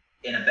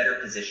in a better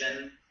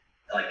position,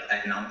 like,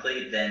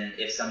 economically, than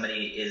if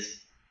somebody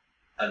is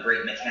a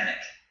great mechanic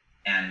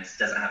and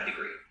doesn't have a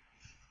degree,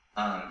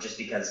 just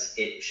because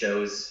it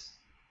shows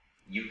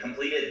you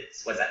completed,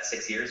 what's that,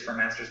 6 years for a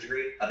master's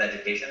degree of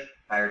education,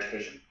 higher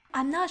education?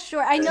 I'm not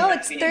sure. I Doesn't know even have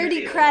it's to be in your 30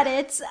 field.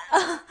 credits.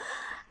 I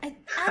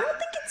don't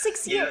think it's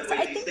 6 You know, years. what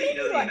I did you think say? You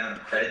know maybe the like, amount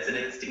of credits it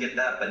is to get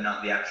that, but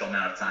not the actual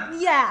amount of time?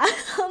 yeah.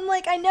 I'm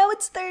like, I know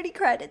it's 30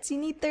 credits. You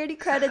need 30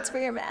 credits for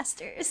your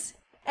master's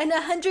and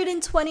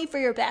 120 for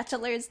your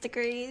bachelor's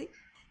degree.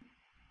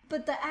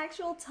 But the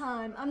actual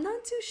time, I'm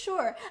not too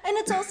sure. And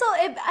it's also,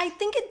 I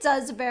think it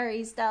does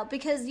vary still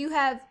because you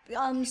have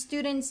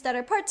students that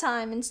are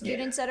part-time and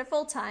students that are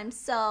full-time.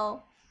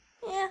 So,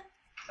 yeah.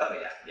 Oh,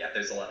 yeah.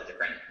 There's a lot of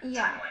different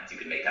Yeah. timelines you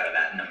could make out of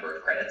that number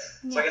of credits.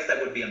 So I Yeah. guess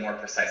that would be a more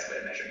precise way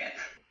of measuring it.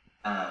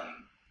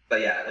 But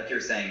yeah, like you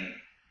were saying,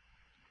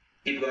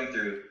 people going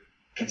through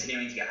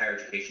continuing to get higher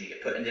education, you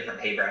get put in a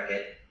different pay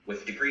bracket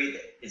with a degree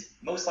that is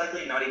most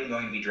likely not even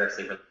going to be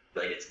directly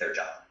related to their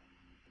job.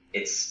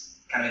 It's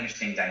kind of an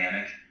interesting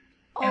dynamic,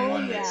 and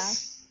one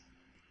that's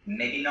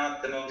maybe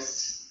not the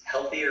most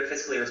healthy or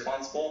fiscally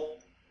responsible,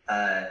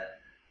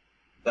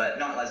 but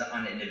not as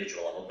on an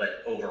individual level,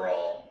 but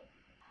overall,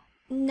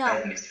 No. I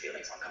have mixed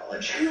feelings on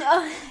college.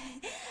 No.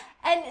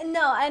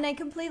 And I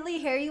completely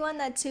hear you on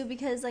that too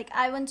because like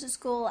I went to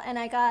school and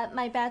I got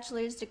my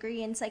bachelor's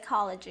degree in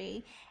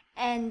psychology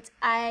and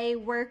I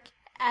work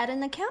at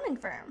an accounting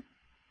firm.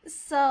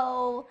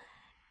 So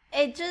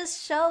it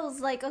just shows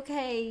like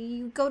okay,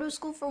 you go to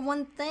school for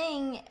one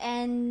thing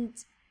and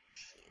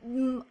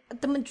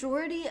the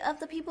majority of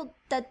the people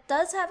that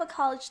does have a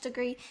college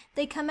degree,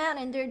 they come out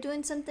and they're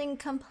doing something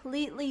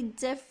completely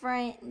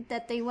different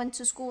that they went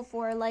to school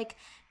for, like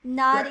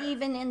not Right.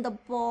 even in the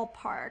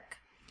ballpark.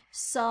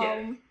 So,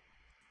 Yeah.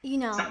 you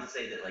know, It's not to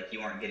say that like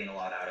you aren't getting a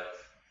lot out of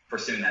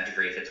pursuing that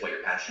degree if it's what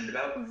you're passionate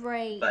about,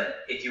 right.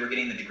 but if you were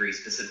getting the degree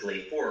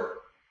specifically for,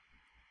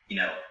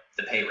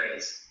 the pay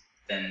raise,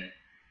 then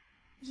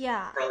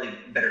Yeah. probably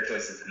better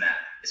choices than that,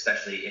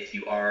 especially if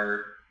you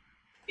are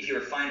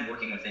fine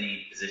working with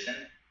any position,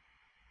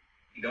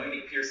 going to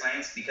computer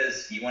science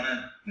because you want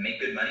to make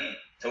good money,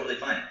 totally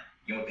fine.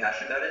 You want to be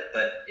passionate about it,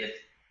 but if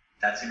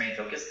that's your main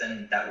focus,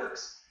 then that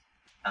works.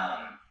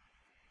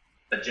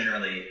 But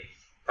generally,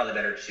 probably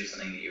better to choose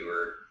something that you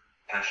were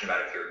passionate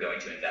about if you were going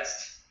to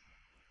invest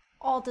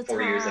All the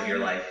 4 years of your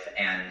time. life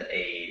and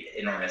a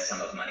enormous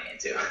sum of money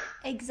into.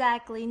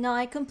 Exactly. No,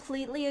 I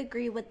completely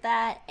agree with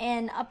that.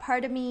 And a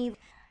part of me,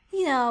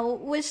 you know,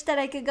 wish that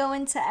I could go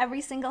into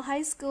every single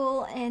high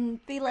school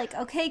and be like,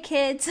 okay,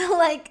 kids,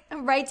 like,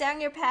 write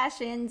down your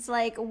passions.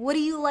 Like, what do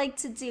you like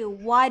to do?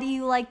 Why do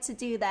you like to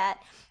do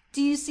that?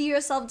 Do you see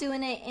yourself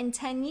doing it in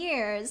 10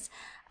 years?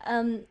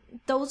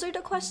 Those are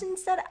the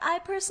questions that I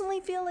personally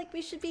feel like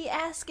we should be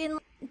asking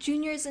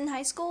juniors in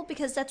high school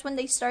because that's when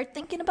they start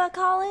thinking about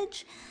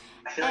college.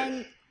 I feel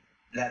And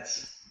like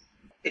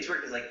it's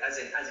weird because like as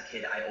a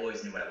kid, I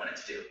always knew what I wanted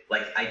to do.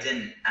 Like I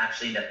didn't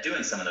actually end up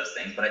doing some of those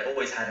things, but I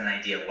always had an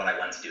idea of what I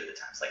wanted to do at the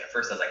time. So like at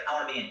first I was like, I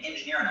want to be an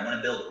engineer and I want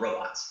to build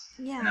robots.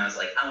 yeah. And I was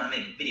like, I want to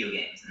make video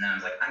games. And then I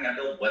was like, I'm gonna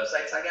build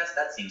websites. I guess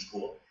that seems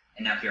cool.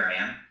 And now here I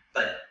am.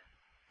 But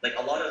like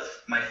a lot of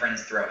my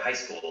friends throughout high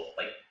school,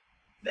 like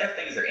they have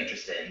things they're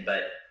interested in,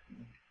 but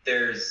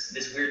there's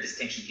this weird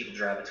distinction people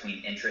draw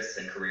between interests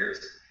and careers,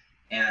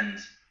 and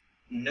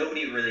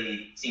nobody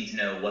really seemed to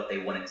know what they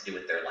wanted to do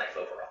with their life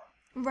overall.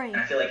 Right.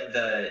 And I feel like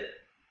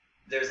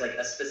there's like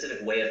a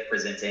specific way of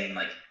presenting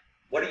like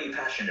what are you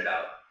passionate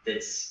about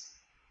that's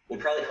would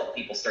probably help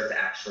people start to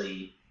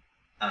actually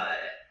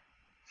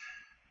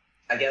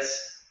I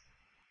guess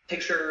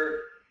picture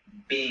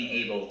being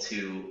able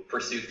to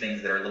pursue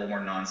things that are a little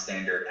more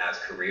non-standard as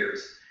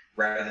careers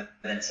rather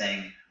than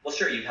saying, well,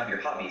 sure, you have your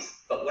hobbies,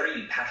 but what are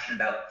you passionate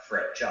about for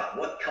a job?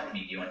 What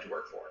company do you want to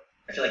work for?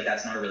 I feel like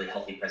that's not a really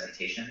healthy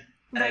presentation.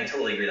 And I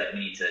totally agree that we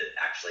need to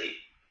actually,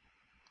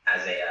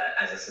 as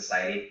a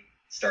society,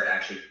 start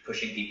actually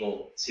pushing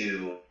people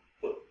to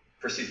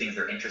pursue things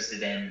they're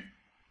interested in,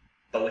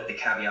 but with the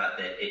caveat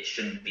that it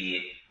shouldn't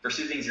be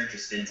pursue things you're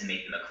interested in to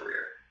make them a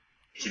career.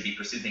 It should be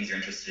pursue things you're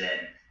interested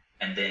in,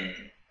 and then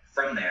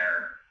from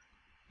there,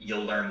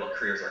 you'll learn what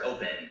careers are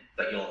open,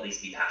 but you'll at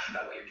least be passionate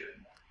about what you're doing.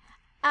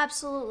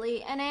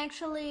 Absolutely. And I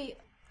actually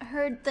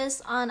heard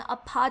this on a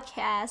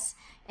podcast,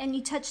 and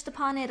you touched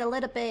upon it a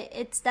little bit.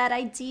 It's that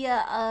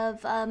idea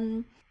of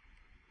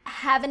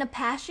having a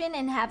passion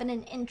and having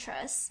an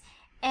interest.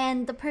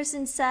 And the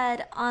person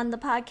said on the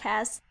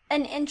podcast,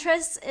 an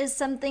interest is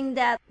something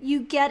that you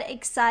get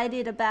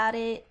excited about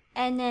it,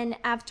 and then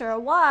after a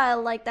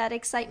while, like that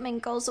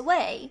excitement goes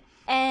away.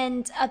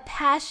 And a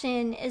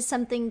passion is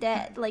something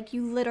that like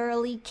you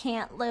literally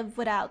can't live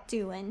without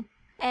doing.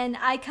 And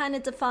I kind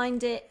of define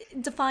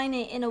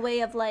it in a way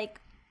of like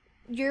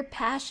your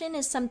passion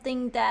is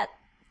something that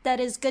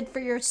is good for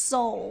your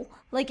soul.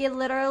 Like it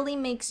literally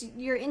makes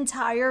your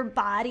entire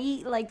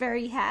body like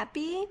very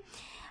happy.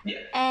 Yeah.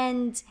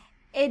 And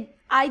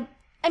I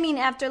mean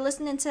after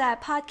listening to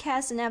that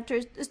podcast and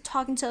after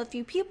talking to a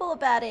few people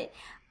about it,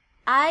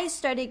 I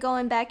started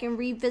going back and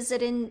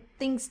revisiting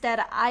things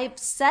that I've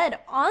said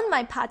on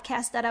my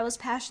podcast that I was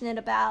passionate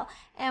about.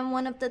 And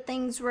one of the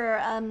things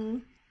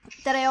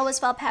that I always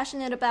felt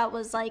passionate about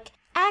was like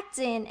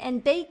acting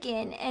and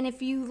baking. And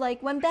if you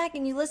like went back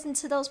and you listened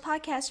to those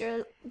podcasts,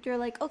 you're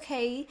like,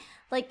 okay,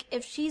 like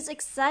if she's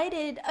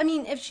excited, I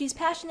mean, if she's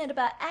passionate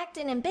about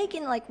acting and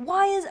baking, like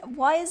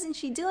why isn't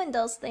she doing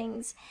those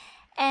things?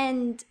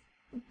 And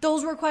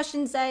those were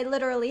questions that I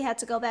literally had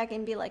to go back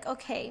and be like,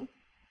 okay,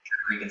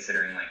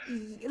 reconsidering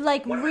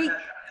like what am I passionate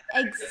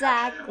about?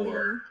 exactly,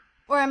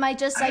 or am I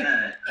just like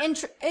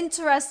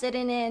interested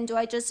in it, and do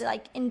I just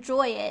like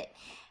enjoy it?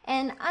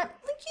 And I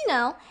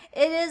like,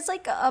 it is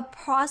like a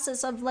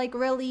process of like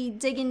really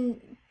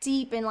digging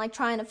deep and like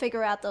trying to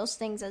figure out those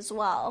things as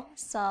well.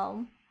 So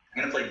I'm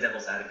gonna play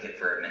devil's advocate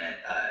for a minute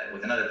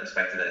with another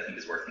perspective that I think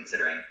is worth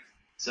considering.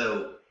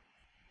 So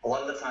a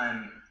lot of the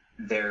time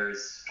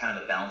there's kind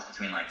of a balance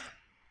between like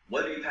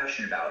what are you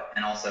passionate about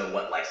and also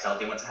what lifestyle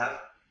do you want to have.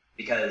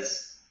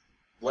 Because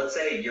let's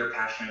say you're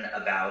passionate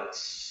about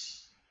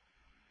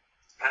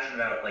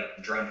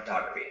like drone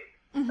photography.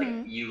 mm-hmm.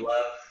 Like you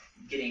love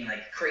getting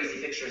like crazy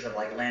pictures of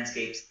like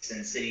landscapes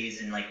and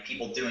cities and like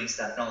people doing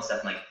stuff and all this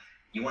stuff. And, like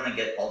you want to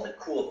get all the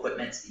cool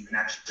equipment so you can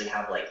actually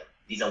have like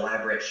these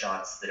elaborate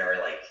shots that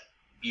are like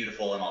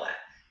beautiful and all that.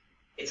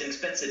 It's an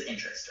expensive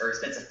interest or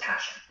expensive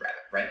passion, rather,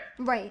 right?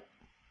 Right.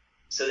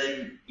 So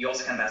then you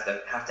also kind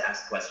of have to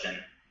ask the question,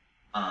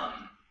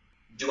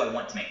 do I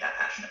want to make that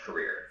passion a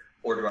career?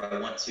 Or do I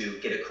want to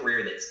get a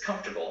career that's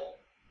comfortable?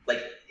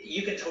 Like,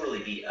 you can totally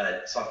be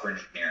a software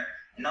engineer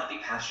and not be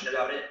passionate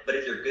about it, but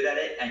if you're good at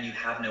it and you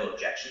have no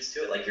objections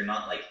to it, like you're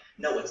not like,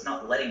 no, it's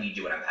not letting me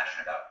do what I'm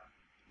passionate about.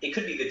 It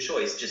could be a good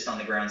choice just on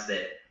the grounds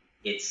that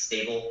it's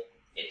stable,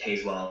 it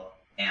pays well,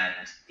 and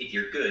if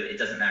you're good, it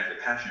doesn't matter if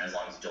you're passionate as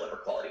long as you deliver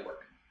quality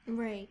work.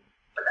 Right.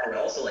 But that would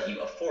also let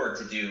you afford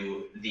to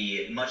do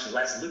the much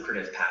less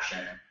lucrative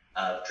passion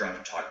of drone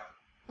photography.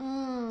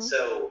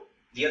 So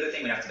the other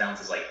thing we have to balance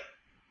is like,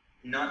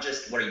 not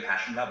just what are you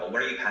passionate about, but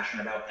what are you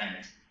passionate about and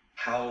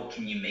how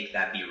can you make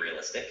that be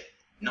realistic?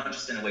 Not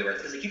just in a way where,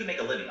 because like you can make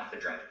a living off of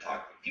drone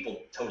photography. People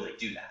totally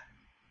do that.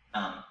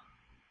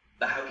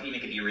 But how can you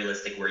make it be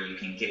realistic where you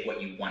can get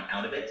what you want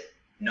out of it,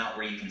 not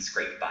where you can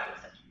scrape by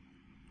with it?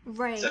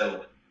 Right.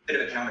 So a bit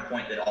of a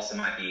counterpoint that also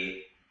might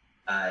be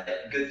a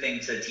good thing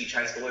to teach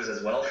high schoolers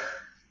as well,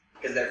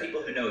 because there are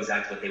people who know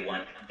exactly what they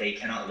want. They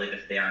cannot live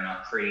if they are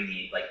not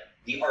creating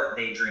the art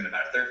they dream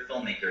about. If they're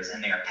filmmakers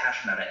and they are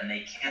passionate about it and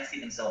they can't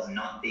see themselves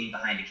not being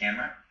behind a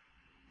camera,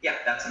 yeah,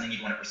 that's something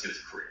you'd want to pursue as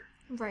a career.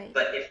 Right.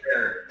 But if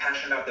they're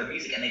passionate about their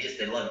music and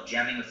they love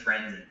jamming with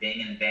friends and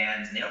being in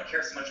bands and they don't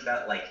care so much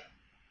about like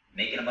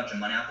making a bunch of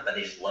money off of it, but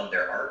they just love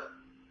their art,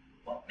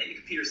 well, maybe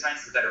computer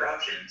science is a better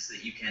option so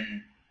that you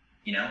can,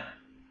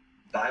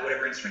 buy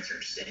whatever instruments you're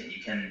interested in.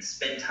 You can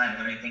spend time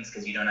learning things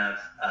because you don't have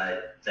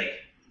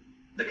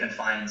the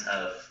confines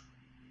of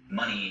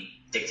money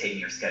dictating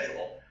your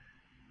schedule.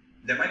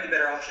 There might be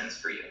better options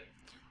for you.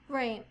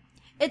 Right.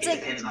 It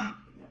depends on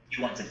what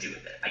you want to do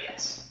with it, I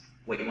guess.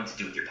 What you want to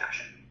do with your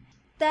passion.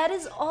 That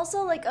is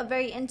also like a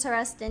very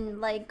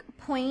interesting like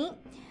point,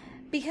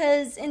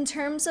 because in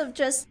terms of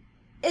just,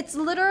 it's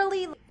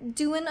literally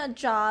doing a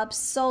job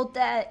so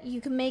that you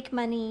can make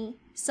money,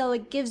 so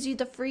it gives you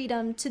the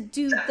freedom to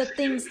do the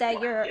things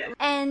that you're,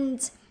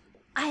 and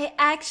I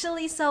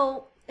actually,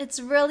 so it's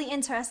really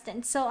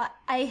interesting. So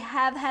I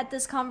have had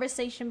this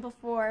conversation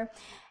before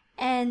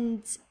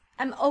and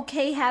I'm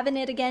okay having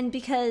it again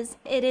because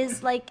it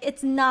is like,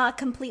 it's not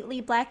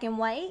completely black and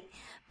white.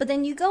 But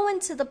then you go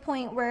into the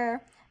point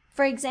where,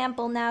 for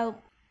example, now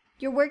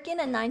you're working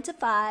a 9 to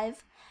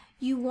 5.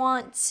 You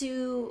want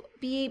to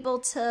be able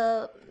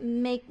to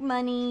make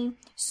money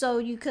so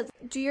you could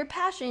do your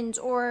passions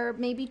or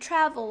maybe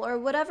travel or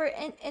whatever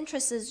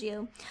interests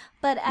you.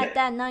 But at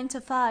that 9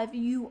 to 5,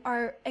 you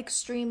are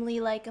extremely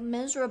like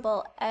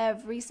miserable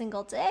every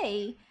single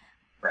day.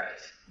 Right.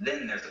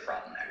 Then there's a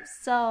problem there.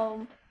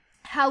 So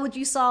how would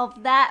you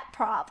solve that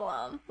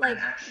problem? Like,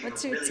 I'm actually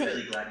what's your really, take?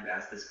 really glad you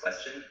asked this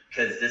question,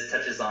 because this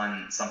touches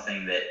on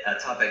something a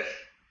topic,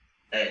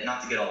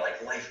 not to get all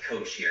like life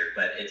coach here,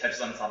 but it touches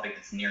on a topic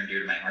that's near and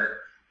dear to my heart,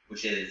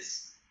 which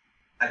is,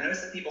 I've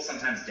noticed that people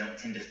sometimes don't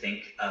tend to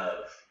think of,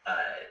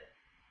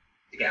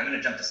 okay, I'm going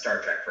to jump to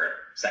Star Trek for a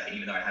second,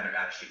 even though I haven't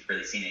actually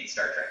really seen any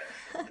Star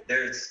Trek.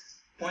 There's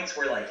points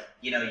where like,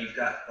 you've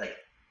got like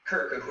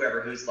Kirk or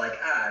whoever who's like,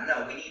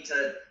 no, we need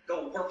to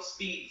go warp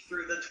speed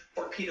through the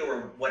torpedo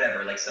or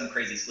whatever, like some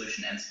crazy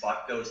solution, and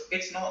Spock goes,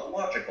 it's not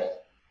logical.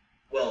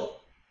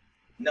 Well,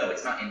 no,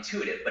 it's not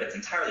intuitive, but it's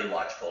entirely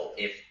logical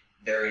if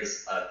there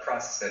is a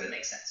process there that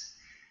makes sense.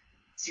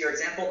 So your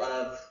example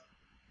of,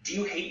 do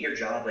you hate your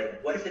job?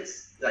 Like, what if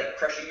it's like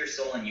crushing your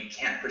soul and you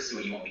can't pursue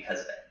what you want because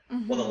of it?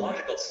 Mm-hmm. Well, the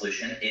logical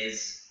solution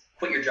is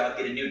quit your job,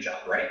 get a new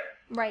job, right?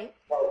 Right.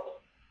 Well,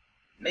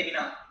 maybe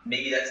not.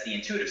 Maybe that's the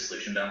intuitive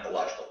solution, but not the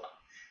logical one.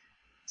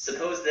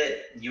 Suppose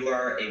that you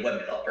are a web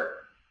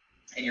developer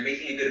and you're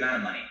making a good amount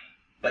of money,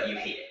 but you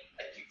hate it.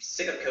 Like, you're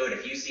sick of code.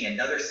 If you see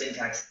another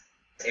syntax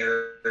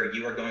error,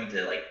 you are going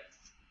to like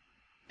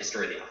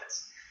destroy the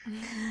office.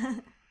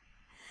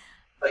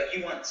 But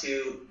you want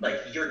to, like,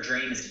 your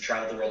dream is to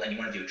travel the world, and you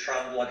want to do a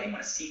travel blog, and you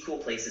want to see cool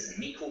places and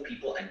meet cool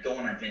people and go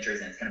on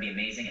adventures, and it's going to be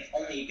amazing. If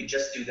only you could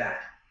just do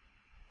that.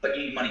 But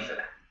you need money for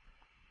that.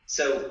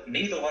 So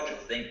maybe the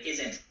logical thing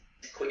isn't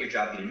to quit your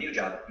job, get a new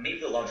job. Maybe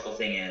the logical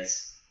thing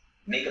is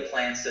make a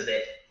plan so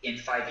that in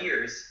 5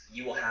 years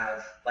you will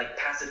have like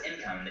passive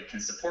income that can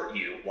support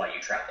you while you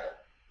travel,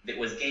 that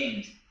was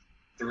gained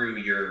through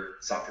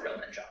your software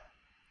development job.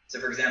 So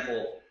for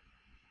example,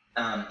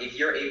 if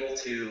you're able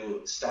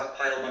to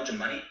stockpile a bunch of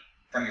money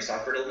from your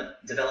software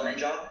development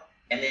job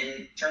and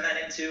then turn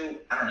that into,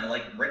 I don't know,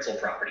 like rental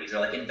properties or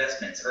like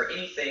investments or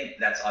anything,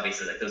 that's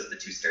obviously like those are the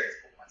two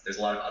stereotypical ones. There's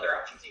a lot of other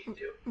options you can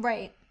do.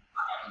 Right.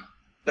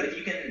 But if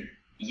you can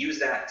use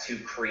that to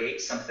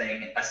create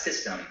something, a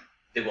system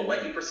that will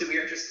let you pursue what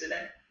you're interested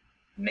in,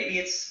 maybe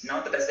it's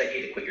not the best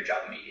idea to quit your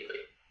job immediately.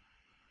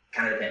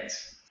 Kind of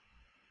depends.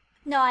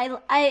 No,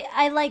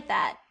 I like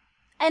that.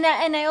 And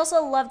I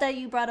also love that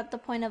you brought up the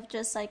point of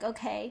just like,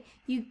 okay,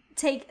 you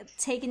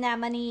taking that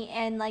money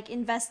and like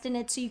invest in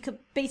it so you could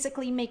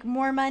basically make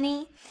more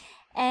money,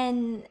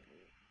 and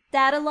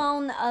that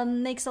alone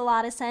makes a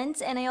lot of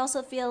sense. And I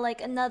also feel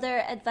like another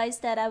advice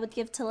that I would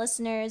give to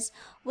listeners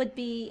would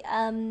be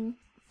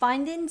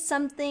finding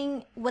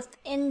something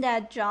within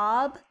that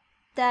job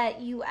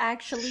that you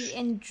actually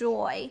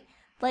enjoy.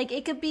 Like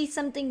it could be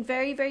something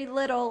very, very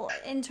little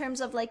in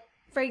terms of like,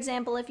 for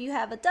example, if you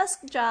have a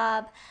desk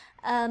job,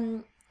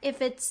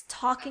 if it's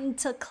talking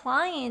to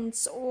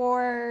clients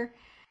or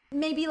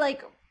maybe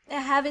like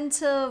having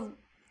to,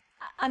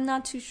 I'm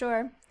not too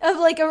sure of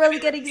like a really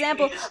good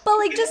example, but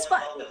like just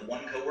well with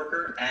one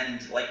coworker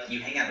and like you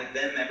hang out with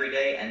them every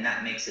day and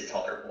that makes it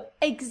tolerable.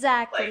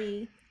 Exactly.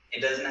 Like, it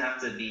doesn't have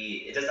to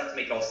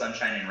make it all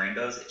sunshine and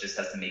rainbows. It just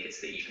has to make it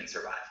so that you can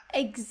survive.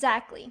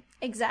 Exactly.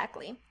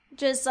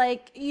 Just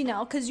like,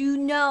 because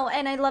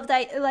and I love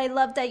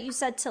that you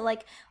said to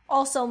like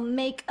also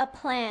make a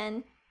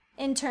plan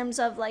in terms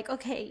of like,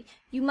 okay,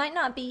 you might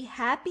not be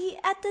happy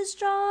at this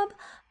job,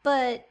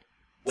 but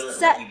will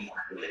it let you be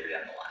happy later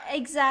down the line?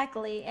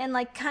 Exactly. And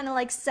like kind of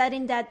like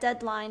setting that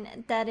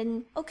deadline that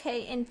in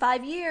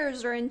 5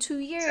 years or in 2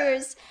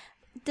 years,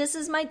 this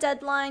is my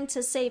deadline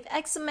to save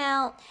X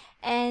amount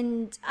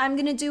and I'm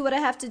gonna do what I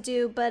have to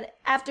do, but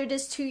after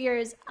this 2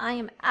 years I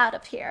am out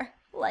of here.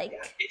 Like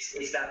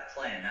it's that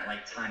plan, that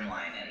like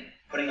timeline, and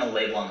putting a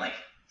label on like,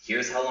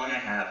 here's how long I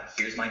have,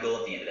 here's my goal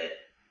at the end of it.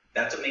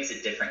 That's what makes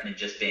it different than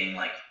just being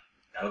like,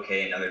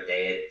 okay, another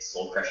day at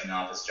soul crushing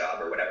office job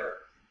or whatever.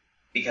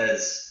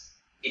 Because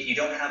if you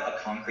don't have a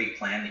concrete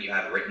plan that you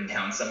have written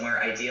down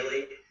somewhere,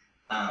 ideally,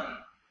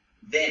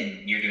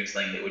 then you're doing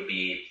something that would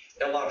be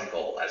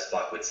illogical, as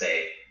Spock would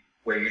say,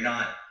 where you're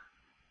not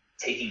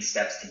taking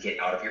steps to get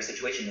out of your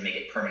situation to make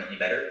it permanently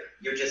better.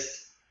 You're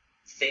just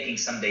thinking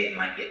someday it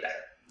might get better.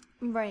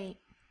 Right.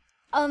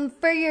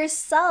 For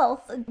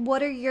yourself,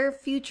 what are your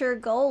future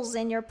goals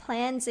and your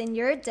plans and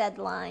your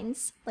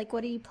deadlines? Like,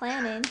 what are you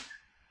planning?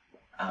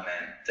 Oh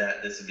man,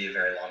 this would be a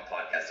very long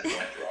podcast if we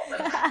went through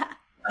all that.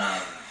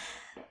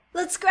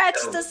 Let's scratch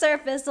the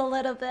surface a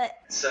little bit.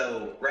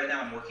 So right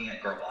now I'm working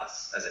at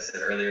Girlboss, as I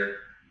said earlier.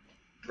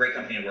 Great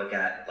company to work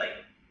at. Like,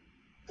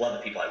 love the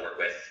people I work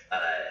with.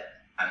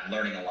 I'm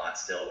learning a lot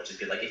still, which is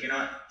good. Like, if you're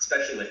not,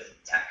 especially with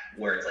tech,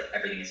 where it's like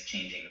everything is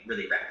changing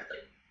really rapidly.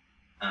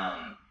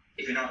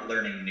 If you're not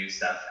learning new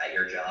stuff at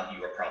your job,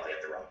 you are probably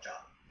at the wrong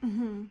job.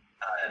 Mm-hmm.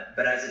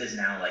 But as it is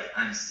now, like,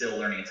 I'm still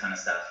learning a ton of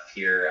stuff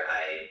here.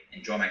 I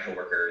enjoy my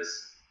coworkers.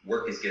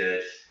 Work is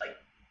good. Like,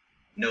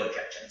 no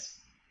objections.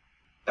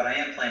 But I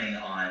am planning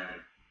on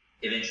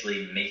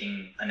eventually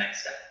making a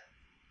next step.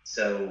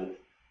 So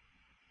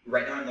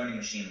right now I'm learning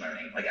machine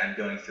learning. Like, I'm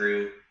going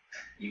through,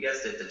 you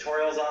guessed it,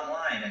 tutorials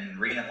online and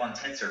reading up on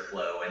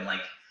TensorFlow and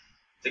like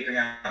figuring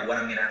out what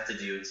I'm going to have to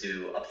do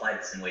to apply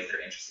this in ways that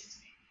are interesting to me.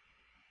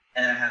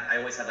 And then I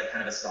always have like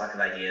kind of a stock of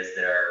ideas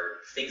that are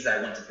things that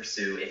I want to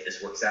pursue if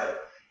this works out,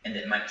 and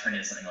that might turn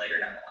into something later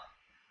down the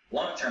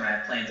line. Long term, I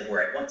have plans of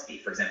where I want to be.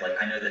 For example,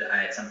 like I know that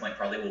I at some point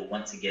probably will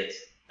want to get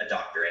a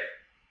doctorate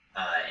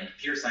in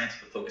computer science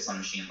with focus on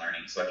machine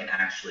learning, so I can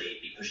actually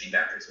be pushing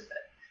boundaries with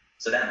it.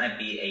 So that might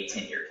be a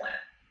 10-year plan.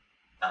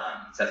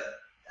 So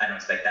I don't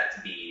expect that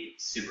to be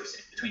super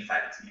soon, between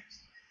 5 and 10 years.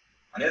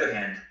 On the other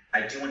hand,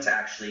 I do want to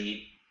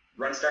actually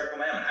run a startup on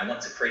my own. I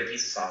want to create a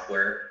piece of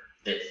software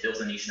that fills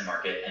a niche in the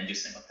market and do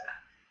something with that.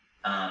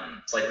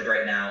 So like with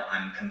right now,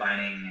 I'm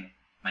combining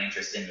my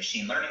interest in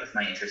machine learning with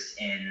my interest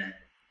in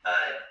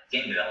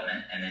game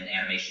development and then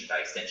animation by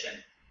extension,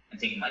 and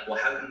thinking like, well,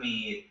 how can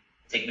we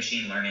take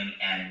machine learning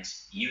and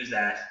use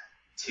that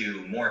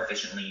to more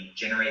efficiently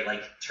generate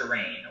like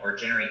terrain or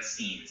generate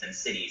scenes and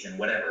cities and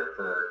whatever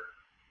for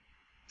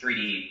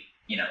 3D,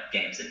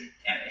 games and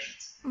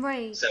animations.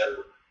 Right. So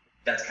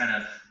that's kind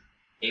of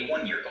a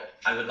 1-year goal.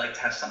 I would like to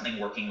have something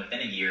working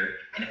within a year,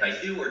 and if I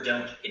do or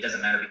don't, it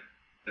doesn't matter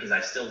because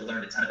I've still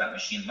learned a ton about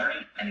machine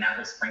learning, and that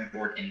will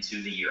springboard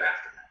into the year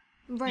after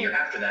that. Right. The year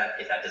after that,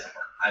 if that doesn't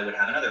work, I would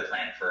have another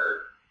plan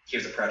for,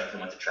 here's a project I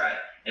want to try.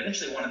 And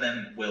eventually one of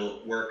them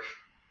will work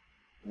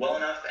well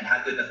enough and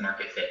have good enough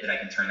market fit that I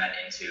can turn that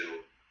into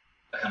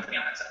a company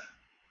on its own.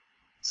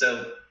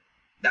 So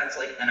that's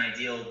like an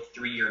ideal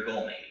 3-year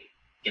goal, maybe.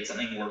 Get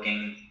something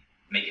working,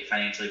 make it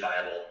financially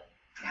viable,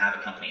 and have a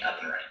company up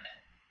and running.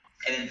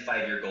 And then the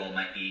 5-year goal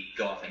might be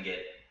go off and get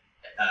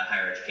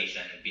higher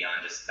education beyond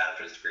just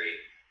bachelor's degree.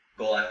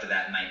 Goal after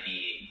that might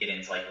be get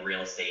into like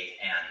real estate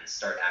and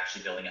start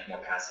actually building up more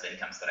passive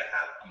income so that I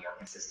have a more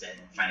consistent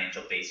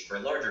financial base for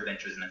larger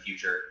ventures in the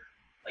future.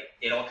 Like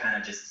it all kind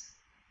of just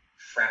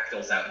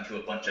fractals out into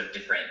a bunch of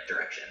different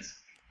directions.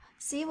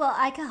 See, well,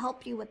 I can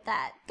help you with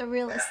that, the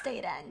real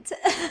estate end.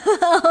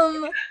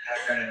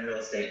 Background in real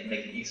estate and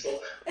make it useful.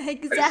 Exactly.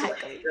 Are you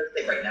still in real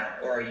estate right now,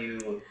 or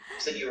you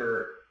said you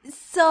were?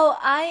 So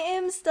I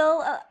am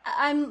still,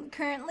 I'm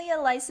currently a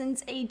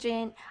licensed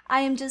agent.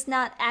 I am just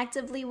not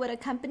actively with a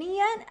company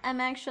yet. I'm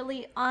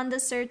actually on the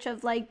search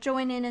of like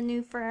joining a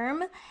new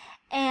firm.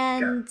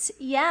 And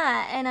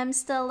yeah, and I'm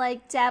still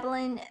like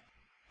dabbling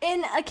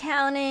in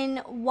accounting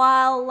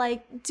while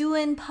like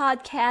doing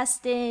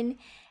podcasting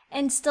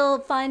and still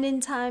finding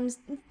times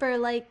for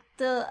like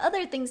the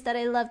other things that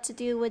I love to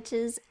do, which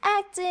is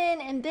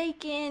acting and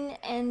baking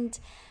and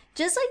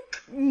just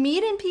like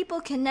meeting people,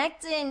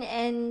 connecting,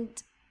 and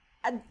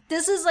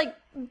this is like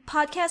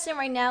podcasting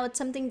right now. It's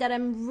something that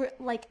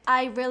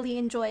I really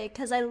enjoy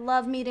because I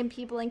love meeting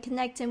people and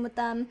connecting with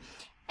them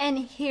and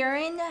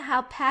hearing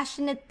how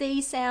passionate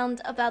they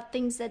sound about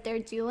things that they're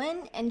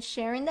doing and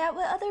sharing that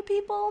with other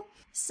people.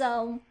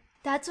 So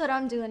that's what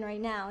I'm doing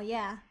right now.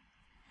 Yeah.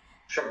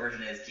 Short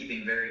version is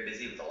keeping very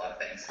busy with a lot of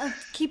things.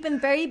 Keeping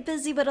very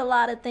busy with a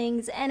lot of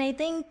things. And I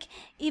think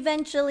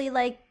eventually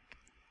like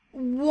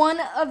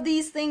one of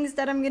these things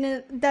that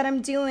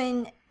I'm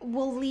doing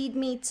will lead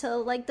me to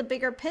like the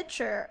bigger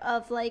picture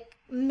of like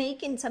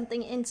making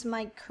something into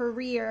my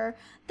career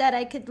that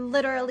I could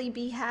literally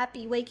be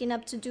happy waking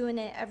up to doing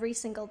it every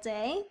single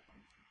day.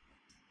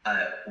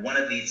 One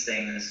of these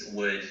things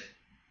would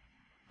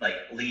like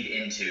lead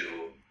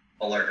into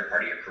a larger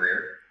part of your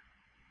career.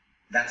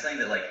 That's something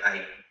that like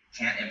I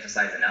can't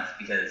emphasize enough,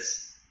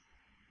 because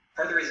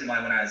part of the reason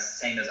why when I was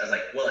saying this, I was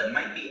like, well, it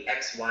might be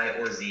X, Y,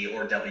 or Z,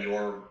 or W,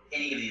 or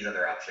any of these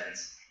other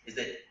options, is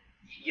that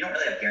you don't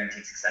really have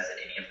guaranteed success at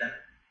any of them.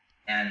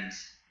 And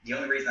the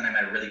only reason I'm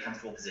at a really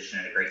comfortable position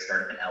at a great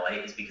startup in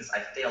LA is because I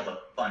failed a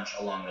bunch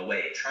along the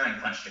way, trying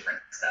a bunch of different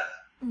stuff.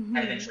 Mm-hmm.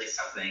 And eventually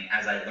something,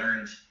 as I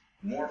learned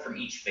more from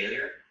each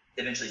failure,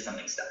 eventually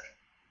something stuck.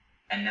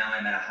 And now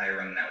I'm at a higher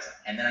rung than I was at.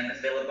 And then I'm going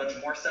to fail at a bunch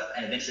of more stuff,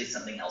 and eventually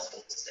something else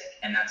will stick.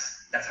 And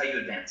that's how you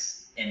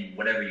advance in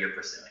whatever you're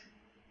pursuing.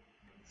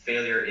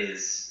 Failure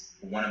is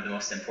one of the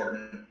most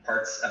important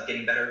parts of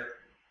getting better,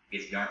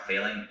 because if you aren't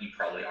failing, you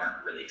probably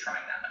aren't really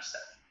trying that much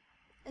stuff.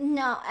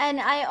 No, and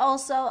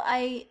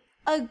I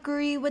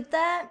agree with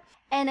that.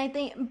 And I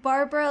think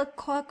Barbara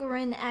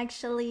Corcoran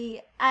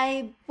actually,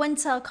 I went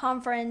to a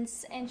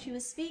conference and she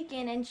was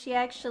speaking and she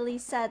actually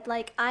said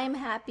like, I'm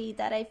happy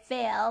that I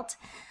failed.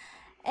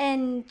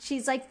 And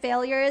she's like,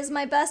 failure is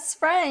my best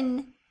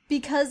friend,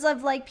 because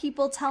of like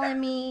people telling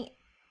me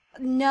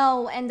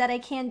no and that I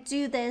can't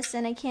do this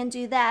and I can't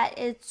do that.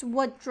 It's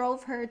what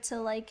drove her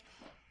to like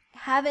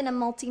having a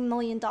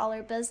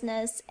multi-million-dollar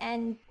business,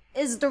 and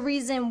is the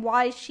reason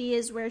why she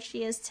is where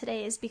she is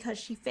today, is because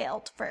she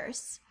failed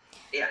first.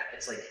 Yeah,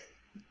 it's like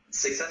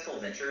successful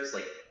ventures,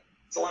 like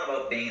it's a lot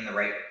about being in the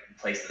right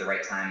place at the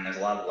right time. There's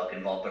a lot of luck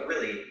involved, but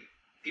really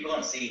people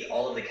don't see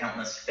all of the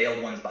countless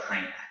failed ones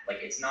behind that.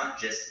 Like it's not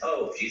just,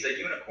 oh, she's a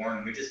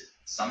unicorn who just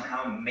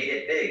somehow made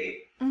it big.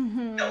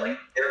 Mm-hmm. No, like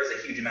there was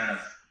a huge amount of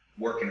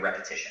work and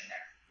repetition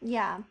there.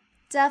 Yeah,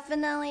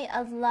 definitely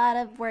a lot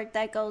of work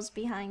that goes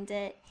behind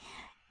it.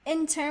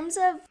 In terms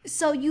of,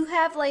 so you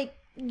have like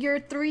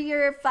your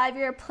 3-year,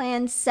 5-year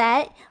plan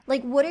set,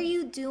 like what are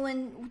you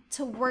doing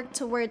to work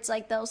towards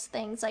like those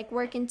things, like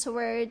working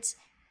towards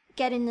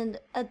getting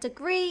a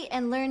degree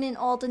and learning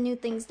all the new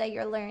things that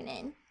you're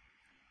learning?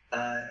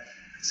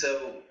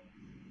 So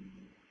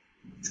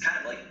it's kind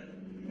of like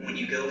when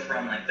you go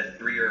from like the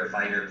 3 or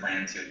 5-year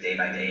plan to day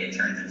by day, it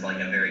turns into like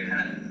a very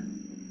kind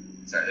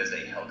of, sorry, there's a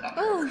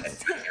helicopter. Oh,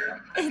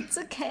 it's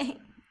okay.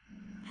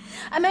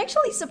 I'm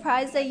actually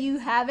surprised that you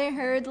haven't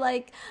heard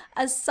like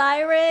a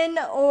siren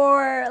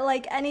or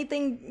like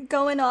anything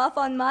going off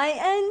on my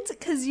end,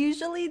 because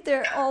usually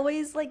they're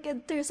always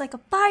like there's like a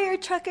fire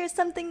truck or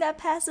something that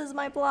passes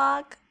my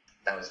block.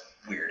 That was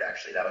weird,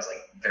 actually. That was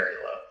like very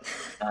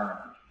low.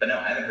 But no,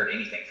 I haven't heard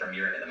anything from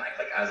your end of the mic.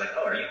 Like I was like,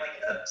 oh, are you in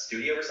like a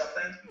studio or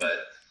something?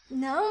 But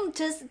no,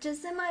 just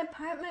in my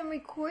apartment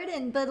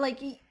recording. But like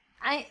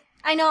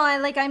I know,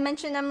 I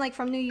mentioned I'm like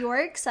from New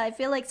York, so I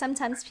feel like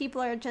sometimes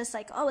people are just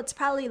like, oh, it's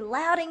probably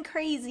loud and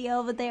crazy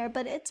over there,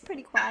 but it's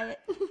pretty quiet.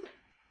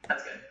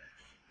 That's good.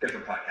 Good for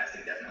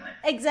podcasting, definitely.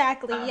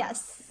 Exactly,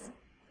 yes.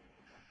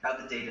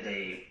 How's the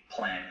day-to-day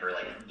plan for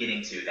like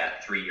getting to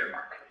that 3-year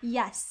mark?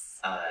 Yes.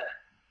 A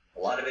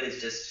lot of it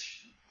is just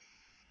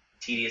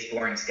tedious,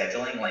 boring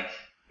scheduling. Like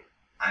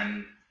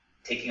I'm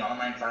taking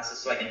online classes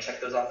so I can check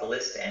those off the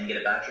list and get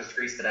a bachelor's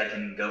degree so that I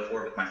can go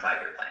forward with my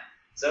 5-year plan.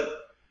 So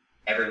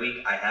every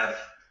week I have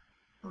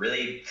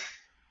really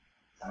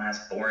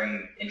dumbass,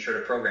 boring intro to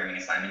programming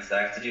assignments that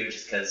I have to do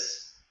just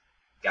because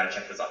got to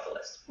check those off the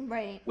list.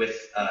 Right. With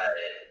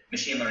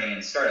machine learning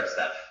and startup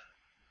stuff,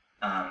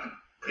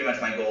 pretty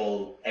much my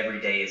goal every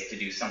day is to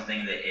do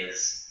something that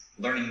is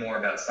learning more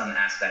about some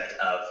aspect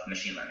of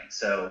machine learning.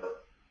 So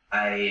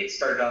I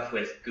started off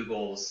with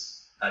Google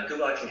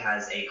actually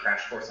has a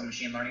crash course on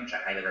machine learning, which I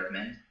highly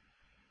recommend,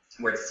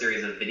 where it's a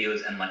series of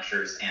videos and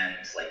lectures and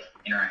like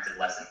interactive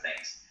lesson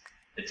things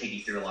that take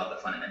you through a lot of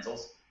the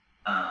fundamentals.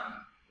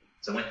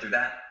 So I went through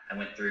that. I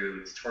went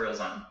through tutorials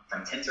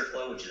from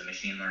TensorFlow, which is a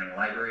machine learning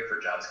library for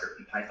JavaScript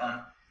and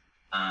Python.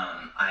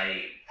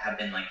 I have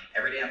been like,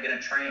 every day I'm going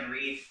to try and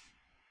read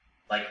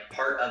like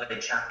part of a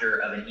chapter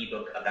of an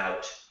ebook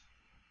about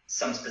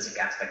some specific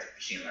aspect of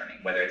machine learning,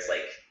 whether it's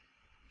like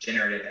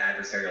generative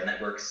adversarial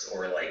networks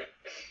or like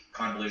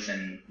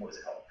convolution, what was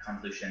it called?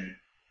 Convolutional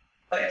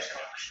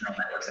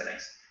networks, I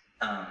think.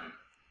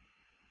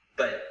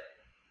 But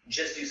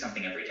just do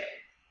something every day.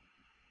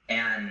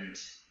 And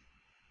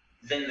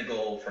then the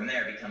goal from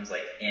there becomes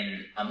like,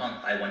 in a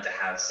month, I want to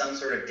have some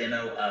sort of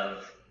demo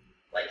of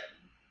like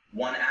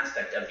one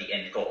aspect of the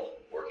end goal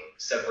working.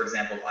 So for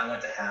example, if I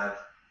want to have,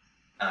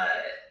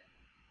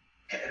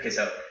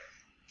 so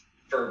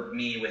for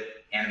me with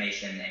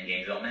animation and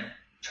game development,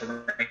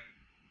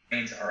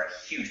 terrains are a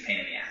huge pain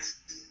in the ass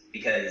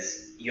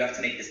because you have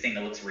to make this thing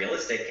that looks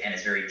realistic and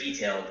is very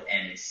detailed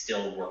and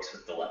still works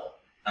with the level.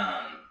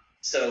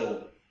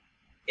 So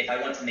if I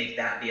want to make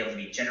that be able to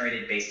be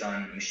generated based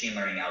on machine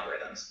learning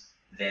algorithms,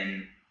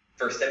 then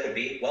first step would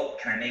be, well,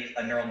 can I make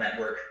a neural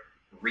network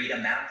read a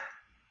map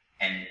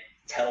and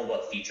tell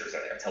what features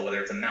are there, tell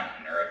whether it's a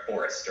mountain or a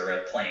forest or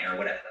a plain or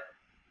whatever.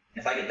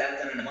 And if I get that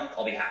done in a month,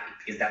 I'll be happy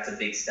because that's a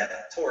big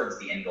step towards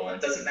the end goal.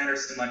 And it doesn't matter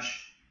so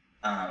much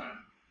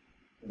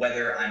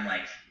whether I'm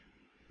like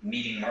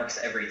meeting marks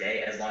every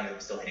day as long as I'm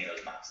still hitting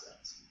those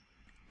milestones.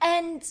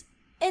 And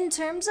in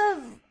terms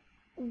of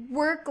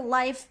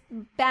work-life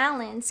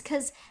balance,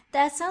 because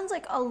that sounds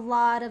like a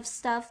lot of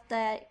stuff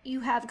that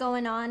you have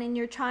going on and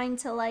you're trying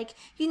to like,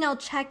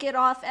 check it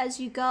off as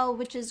you go,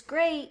 which is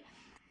great.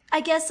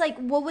 I guess like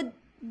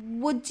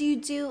what do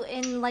you do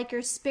in like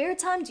your spare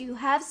time? Do you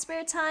have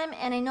spare time?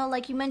 And I know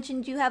like you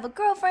mentioned you have a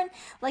girlfriend.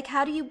 Like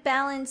how do you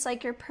balance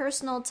like your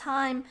personal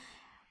time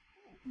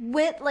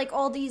with like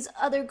all these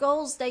other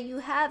goals that you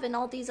have and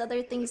all these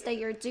other things that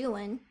you're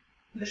doing?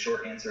 The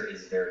short answer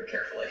is very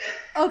carefully.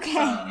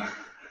 Okay.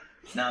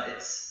 Now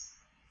it's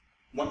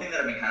one thing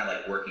that I've been kind of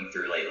like working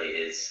through lately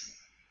is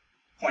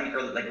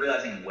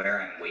realizing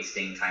where I'm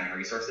wasting time and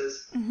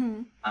resources.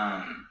 Mm-hmm.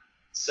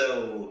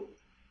 So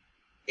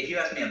if you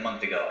asked me a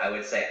month ago, I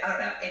would say I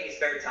don't have any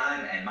spare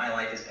time and my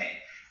life is pain,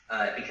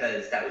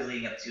 because that was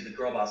leading up to the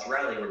Girl Boss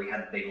Rally where we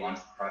had the big launch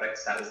of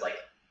products. That was like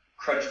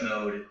crunch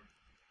mode.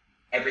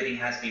 Everything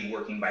has to be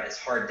working by this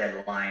hard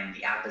deadline.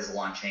 The app is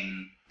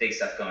launching, big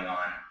stuff going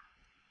on.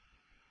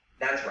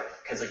 That's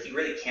rough because like you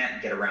really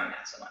can't get around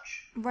that so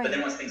much. Right. But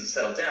then once things have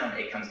settled down,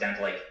 it comes down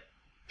to like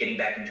getting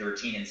back into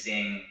routine and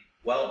seeing,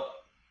 well,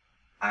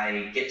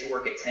 I get to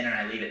work at 10 and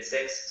I leave at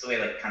 6, so we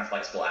have like kind of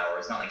flexible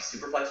hours. Not like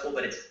super flexible,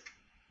 but it's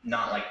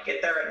not like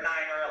get there at 9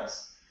 or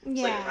else. Yeah.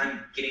 So like if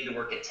I'm getting to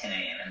work at 10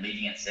 a.m. and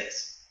leaving at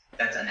 6,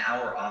 that's an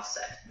hour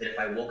offset. That if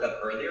I woke up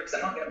earlier, because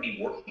I'm not going to be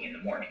working in the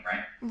morning,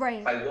 right?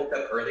 Right. If I woke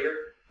up earlier,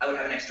 I would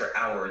have an extra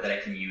hour that I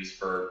can use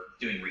for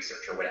doing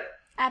research or whatever.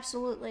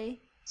 Absolutely.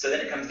 So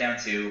then it comes down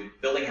to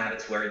building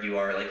habits where you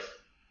are like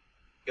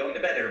going to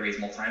bed at a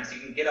reasonable time so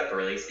you can get up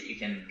early, so that you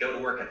can go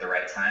to work at the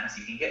right time, so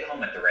you can get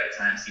home at the right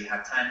time, so you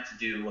have time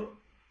to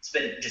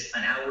spend just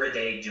an hour a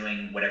day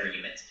doing whatever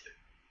you meant to do.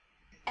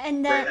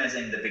 And then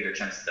recognizing the bigger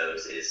chunks of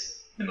those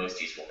is the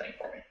most useful thing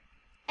for me.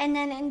 And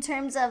then in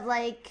terms of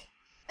like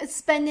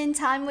spending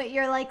time with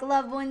your like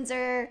loved ones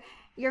or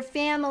your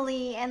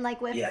family and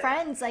like with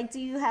friends, like do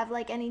you have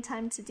like any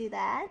time to do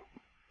that?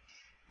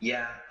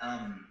 Yeah.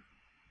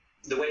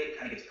 The way it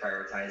kind of gets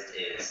prioritized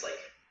is like,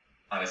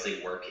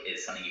 obviously work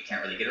is something you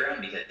can't really get around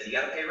because you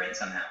got to pay rent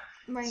somehow.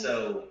 Right.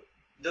 So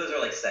those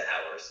are like set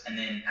hours. And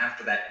then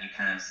after that, you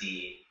kind of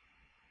see,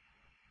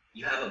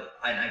 you have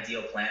an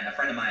ideal plan. A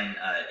friend of mine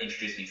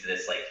introduced me to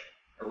this, like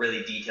a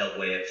really detailed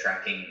way of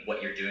tracking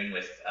what you're doing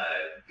with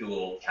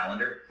Google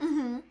Calendar,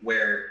 mm-hmm.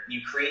 where you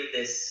create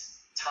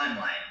this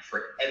timeline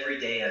for every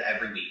day of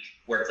every week,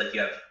 where it's like you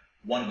have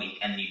 1 week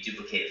and you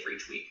duplicate it for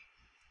each week.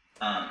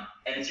 And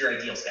it's your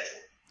ideal schedule.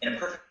 In a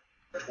perfect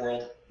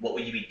world, what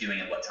would you be doing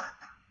at what time?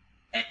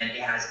 And it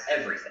has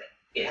everything.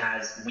 It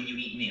has when you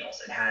eat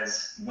meals. It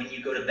has when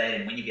you go to bed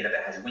and when you get up.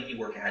 It has when you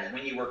work. It has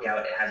when you work out.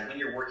 It has when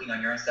you're working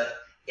on your own stuff.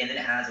 And then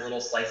it has a little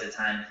slice of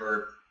time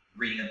for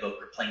reading a book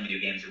or playing video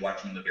games or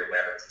watching a movie or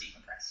whatever to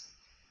decompress.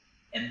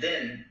 And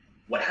then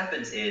what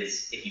happens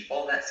is if you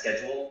follow that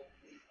schedule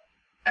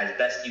as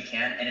best you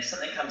can, and if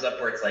something comes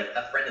up where it's like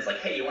a friend is like,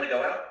 hey, you want to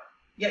go out?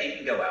 Yeah, you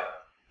can go out.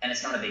 And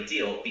it's not a big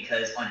deal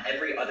because on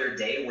every other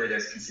day where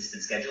there's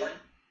consistent scheduling,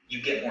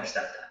 you get more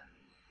stuff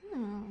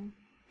done.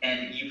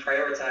 And you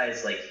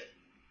prioritize like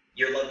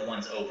your loved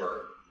ones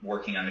over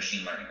working on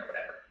machine learning or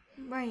whatever.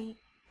 Right.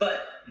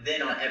 But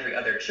then on every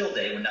other chill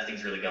day when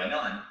nothing's really going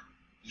on,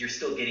 you're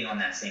still getting on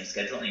that same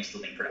schedule and you're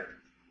still being productive.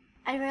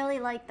 I really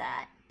like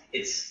that.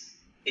 It's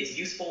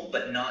useful,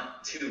 but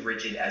not too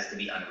rigid as to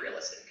be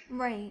unrealistic.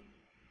 Right.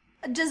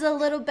 Just a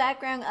little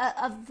background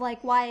of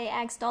like why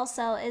I asked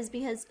also is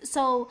because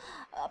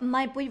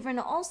my boyfriend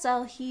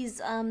also he's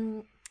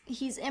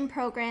in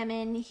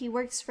programming. He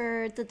works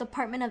for the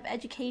Department of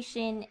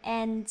Education,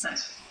 and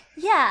Nice.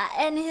 yeah,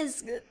 and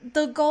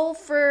the goal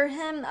for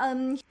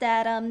him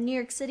that New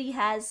York City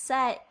has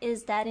set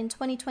is that in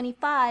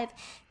 2025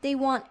 they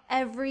want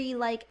every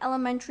like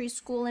elementary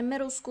school and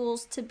middle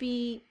schools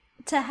to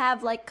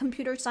have like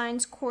computer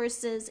science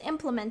courses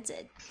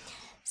implemented.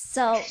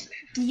 So,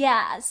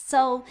 yeah,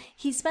 so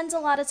he spends a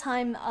lot of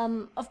time,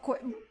 of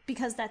course,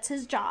 because that's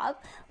his job.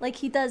 Like,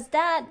 he does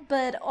that,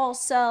 but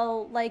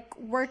also, like,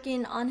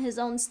 working on his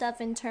own stuff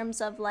in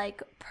terms of,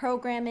 like,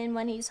 programming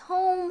when he's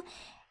home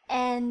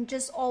and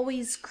just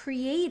always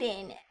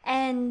creating.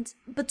 And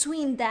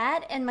between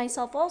that and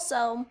myself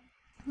also,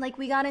 like,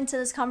 we got into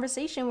this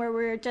conversation where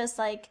we were just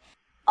like,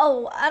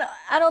 oh,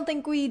 I don't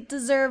think we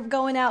deserve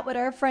going out with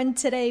our friend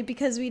today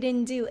because we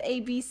didn't do A,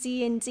 B,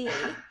 C, and D.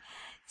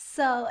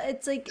 So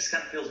it's like, Just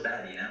kind of feels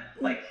bad, you know?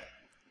 Like,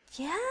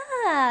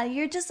 yeah,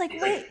 you're just like,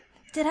 it's wait, like,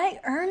 did I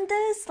earn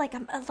this? Like,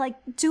 like,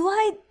 do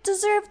I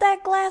deserve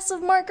that glass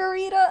of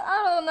margarita?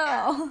 I don't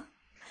know.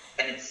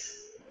 and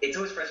it's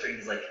always frustrating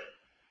because like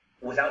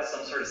without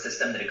some sort of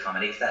system that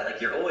accommodates that,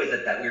 like you're always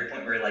at that weird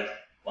point where you're like,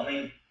 well, I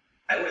mean,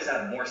 I always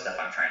have more stuff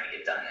I'm trying to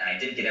get done, and I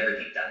didn't get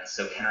everything done,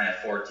 so can I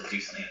afford to do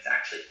something that's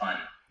actually fun?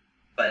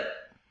 But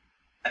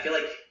I feel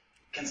like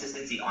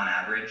consistency on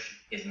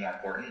average is more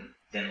important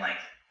than like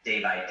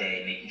day by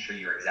day making sure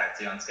you're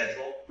exactly on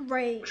schedule.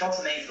 Right. Which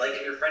also means like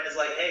if your friend is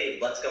like, hey,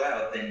 let's go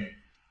out, then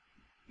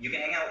you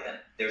can hang out with them.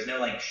 There's no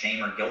like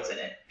shame or guilt in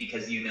it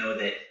because you know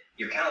that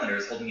your calendar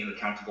is holding you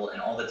accountable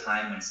and all the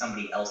time when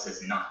somebody else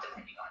is not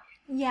depending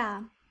on you.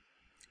 Yeah.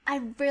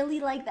 I really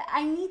like that.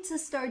 I need to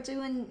start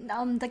doing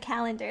the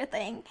calendar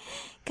thing,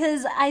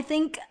 because I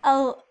think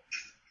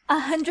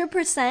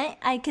 100%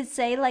 I could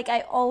say like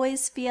I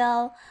always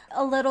feel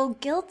a little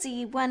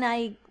guilty when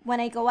I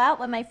go out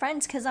with my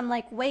friends because I'm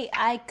like, wait,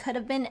 I could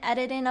have been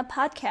editing a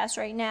podcast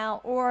right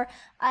now, or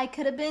I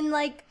could have been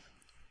like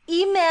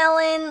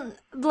emailing,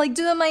 like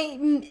doing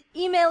my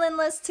emailing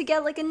list to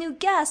get like a new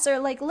guest or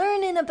like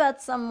learning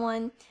about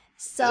someone.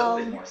 There's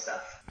always So more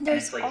stuff. And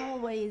there's it's like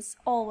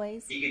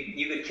always.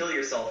 you could kill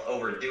yourself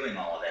overdoing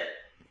all of it,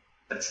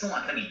 but it's still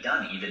not going to be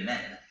done even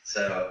then.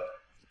 So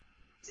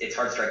it's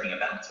hard striking a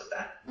balance with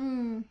that.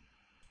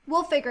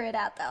 We'll figure it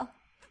out though.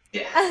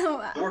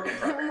 Yeah, work in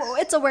progress.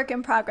 It's a work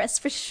in progress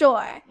for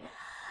sure.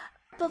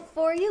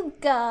 Before you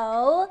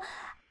go,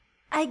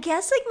 I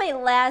guess like my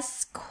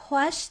last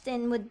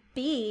question would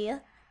be,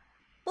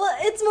 well,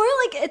 it's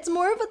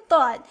more of a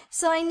thought.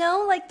 So I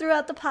know like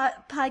throughout the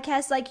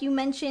podcast, like you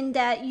mentioned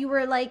that you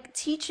were like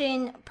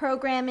teaching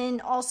programming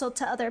also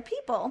to other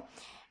people.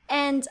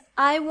 And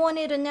I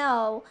wanted to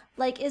know,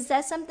 like, is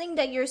that something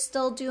that you're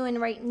still doing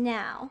right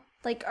now?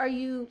 Like, are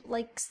you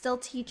like still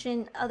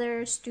teaching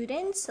other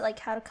students like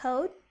how to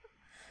code?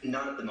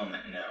 Not at the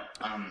moment, no.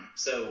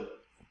 So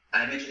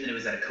I mentioned that it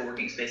was at a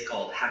co-working space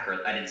called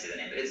Hacker. I didn't say the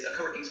name, but it's a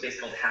co-working space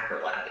called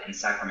Hacker Lab in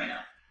Sacramento.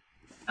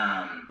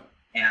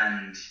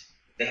 And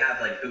they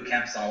have like boot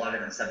camps on a lot of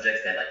different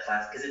subjects that like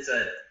class, because it's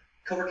a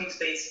co-working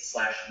space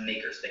slash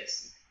maker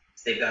space.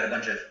 So they've got a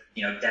bunch of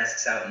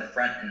desks out in the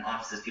front and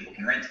offices people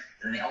can rent.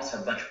 And then they also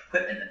have a bunch of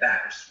equipment in the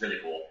back, which is really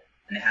cool.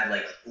 And they have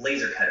like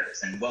laser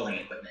cutters and welding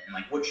equipment and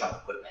like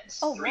woodshop equipment,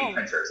 3D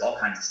printers, all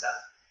kinds of stuff.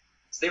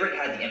 So they already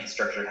had the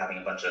infrastructure of having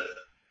a bunch of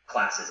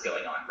classes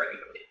going on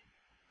regularly.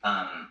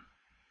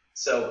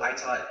 So I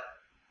taught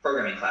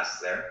programming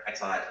classes there. I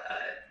taught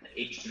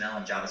HTML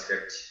and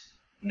JavaScript,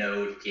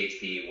 Node,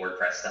 PHP,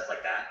 WordPress, stuff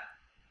like that.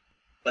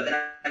 But then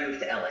I moved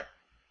to LA,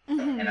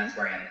 and that's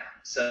where I am now.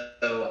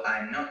 So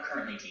I'm not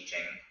currently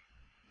teaching,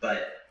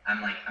 but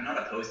I'm not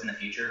opposed in the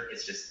future.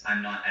 It's just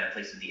I'm not at a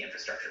place with the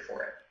infrastructure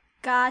for it.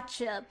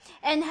 Gotcha.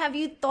 And have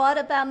you thought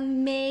about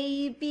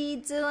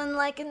maybe doing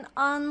like an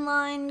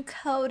online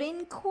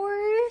coding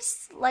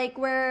course? Like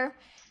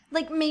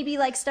maybe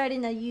like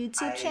starting a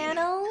YouTube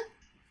channel?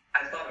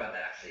 I've thought about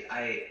that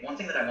actually. One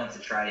thing that I want to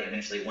try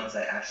eventually, once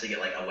I actually get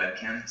like a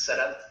webcam set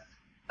up,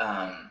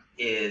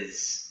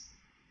 is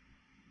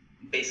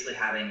basically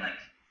having like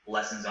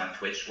lessons on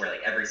Twitch where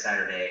like every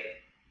Saturday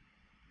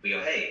we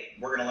go, hey,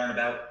 we're going to learn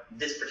about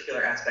this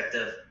particular aspect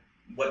of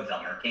web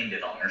development or game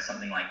development or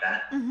something like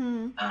that.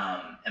 And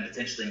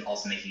potentially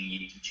also making a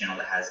YouTube channel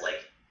that has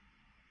like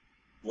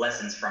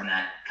lessons from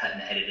that cut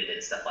and edited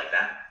and stuff like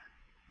that.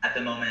 At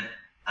the moment,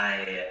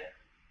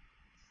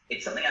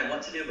 it's something I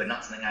want to do, but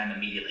not something I'm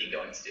immediately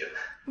going to do.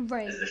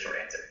 Right. Is the short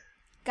answer.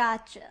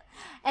 Gotcha.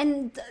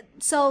 And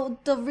so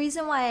the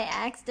reason why I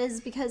asked is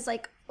because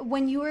like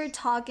when you were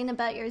talking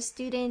about your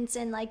students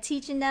and like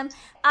teaching them,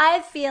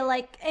 I feel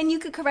like, and you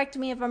could correct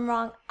me if I'm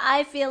wrong,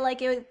 I feel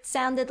like it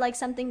sounded like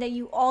something that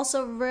you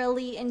also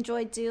really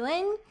enjoy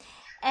doing.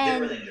 And I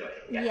really enjoy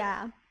it.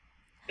 Yeah.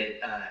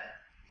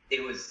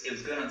 It was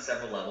good on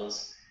several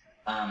levels.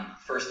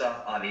 First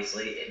off,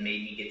 obviously, it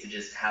made me get to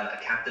just have a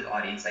captive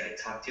audience I could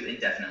talk to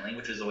indefinitely,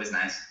 which was always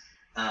nice.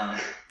 Um,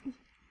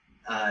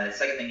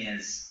 Second thing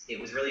is, it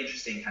was really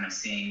interesting kind of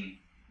seeing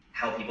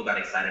how people got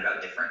excited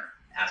about different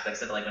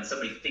aspects of it. Like when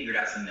somebody figured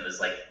out something that was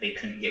like they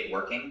couldn't get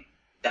working,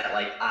 that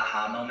like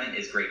aha moment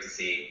is great to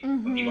see.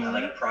 When people have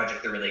like a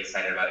project they're really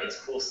excited about, it's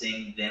cool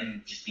seeing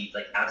them just be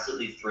like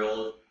absolutely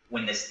thrilled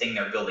when this thing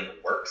they're building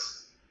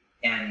works.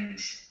 And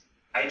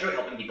I enjoy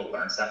helping people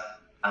learn stuff.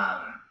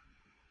 I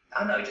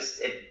don't know,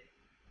 it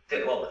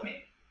fit well with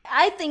me.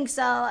 I think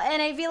so.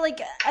 And I feel like,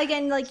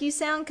 again, like you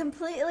sound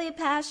completely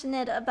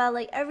passionate about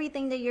like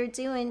everything that you're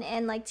doing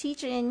and like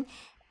teaching.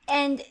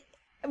 And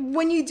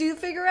when you do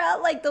figure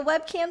out like the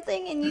webcam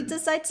thing and you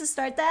decide to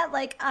start that,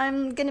 like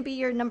I'm gonna be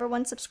your number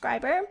one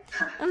subscriber.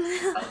 I'll be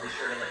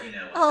sure to let you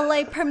know. I'll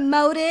like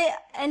promote it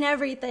and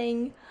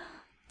everything.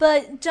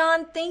 But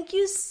John, thank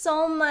you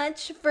so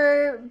much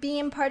for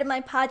being part of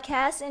my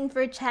podcast and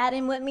for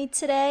chatting with me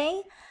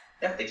today.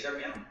 Yeah, thanks for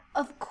having me on.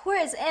 Of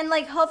course, and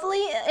like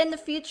hopefully in the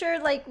future,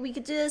 like we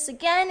could do this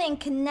again and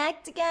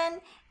connect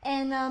again,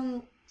 and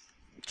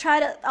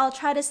I'll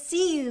try to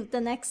see you the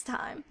next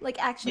time,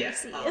 like actually Yeah,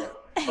 see you.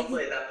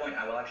 hopefully at that point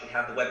I will actually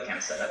have the webcam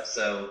set up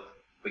so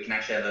we can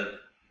actually have a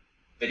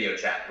video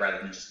chat rather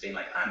than just being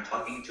like, I'm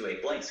talking to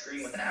a blank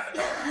screen with an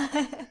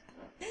avatar.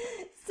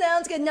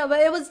 Sounds good. No,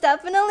 but it was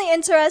definitely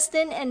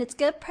interesting, and it's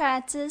good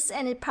practice,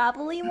 and it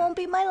probably won't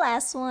be my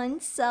last one.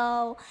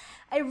 So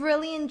I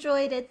really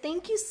enjoyed it.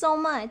 Thank you so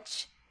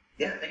much.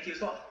 Yeah, thank you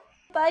as well.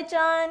 Bye,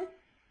 John.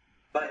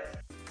 Bye.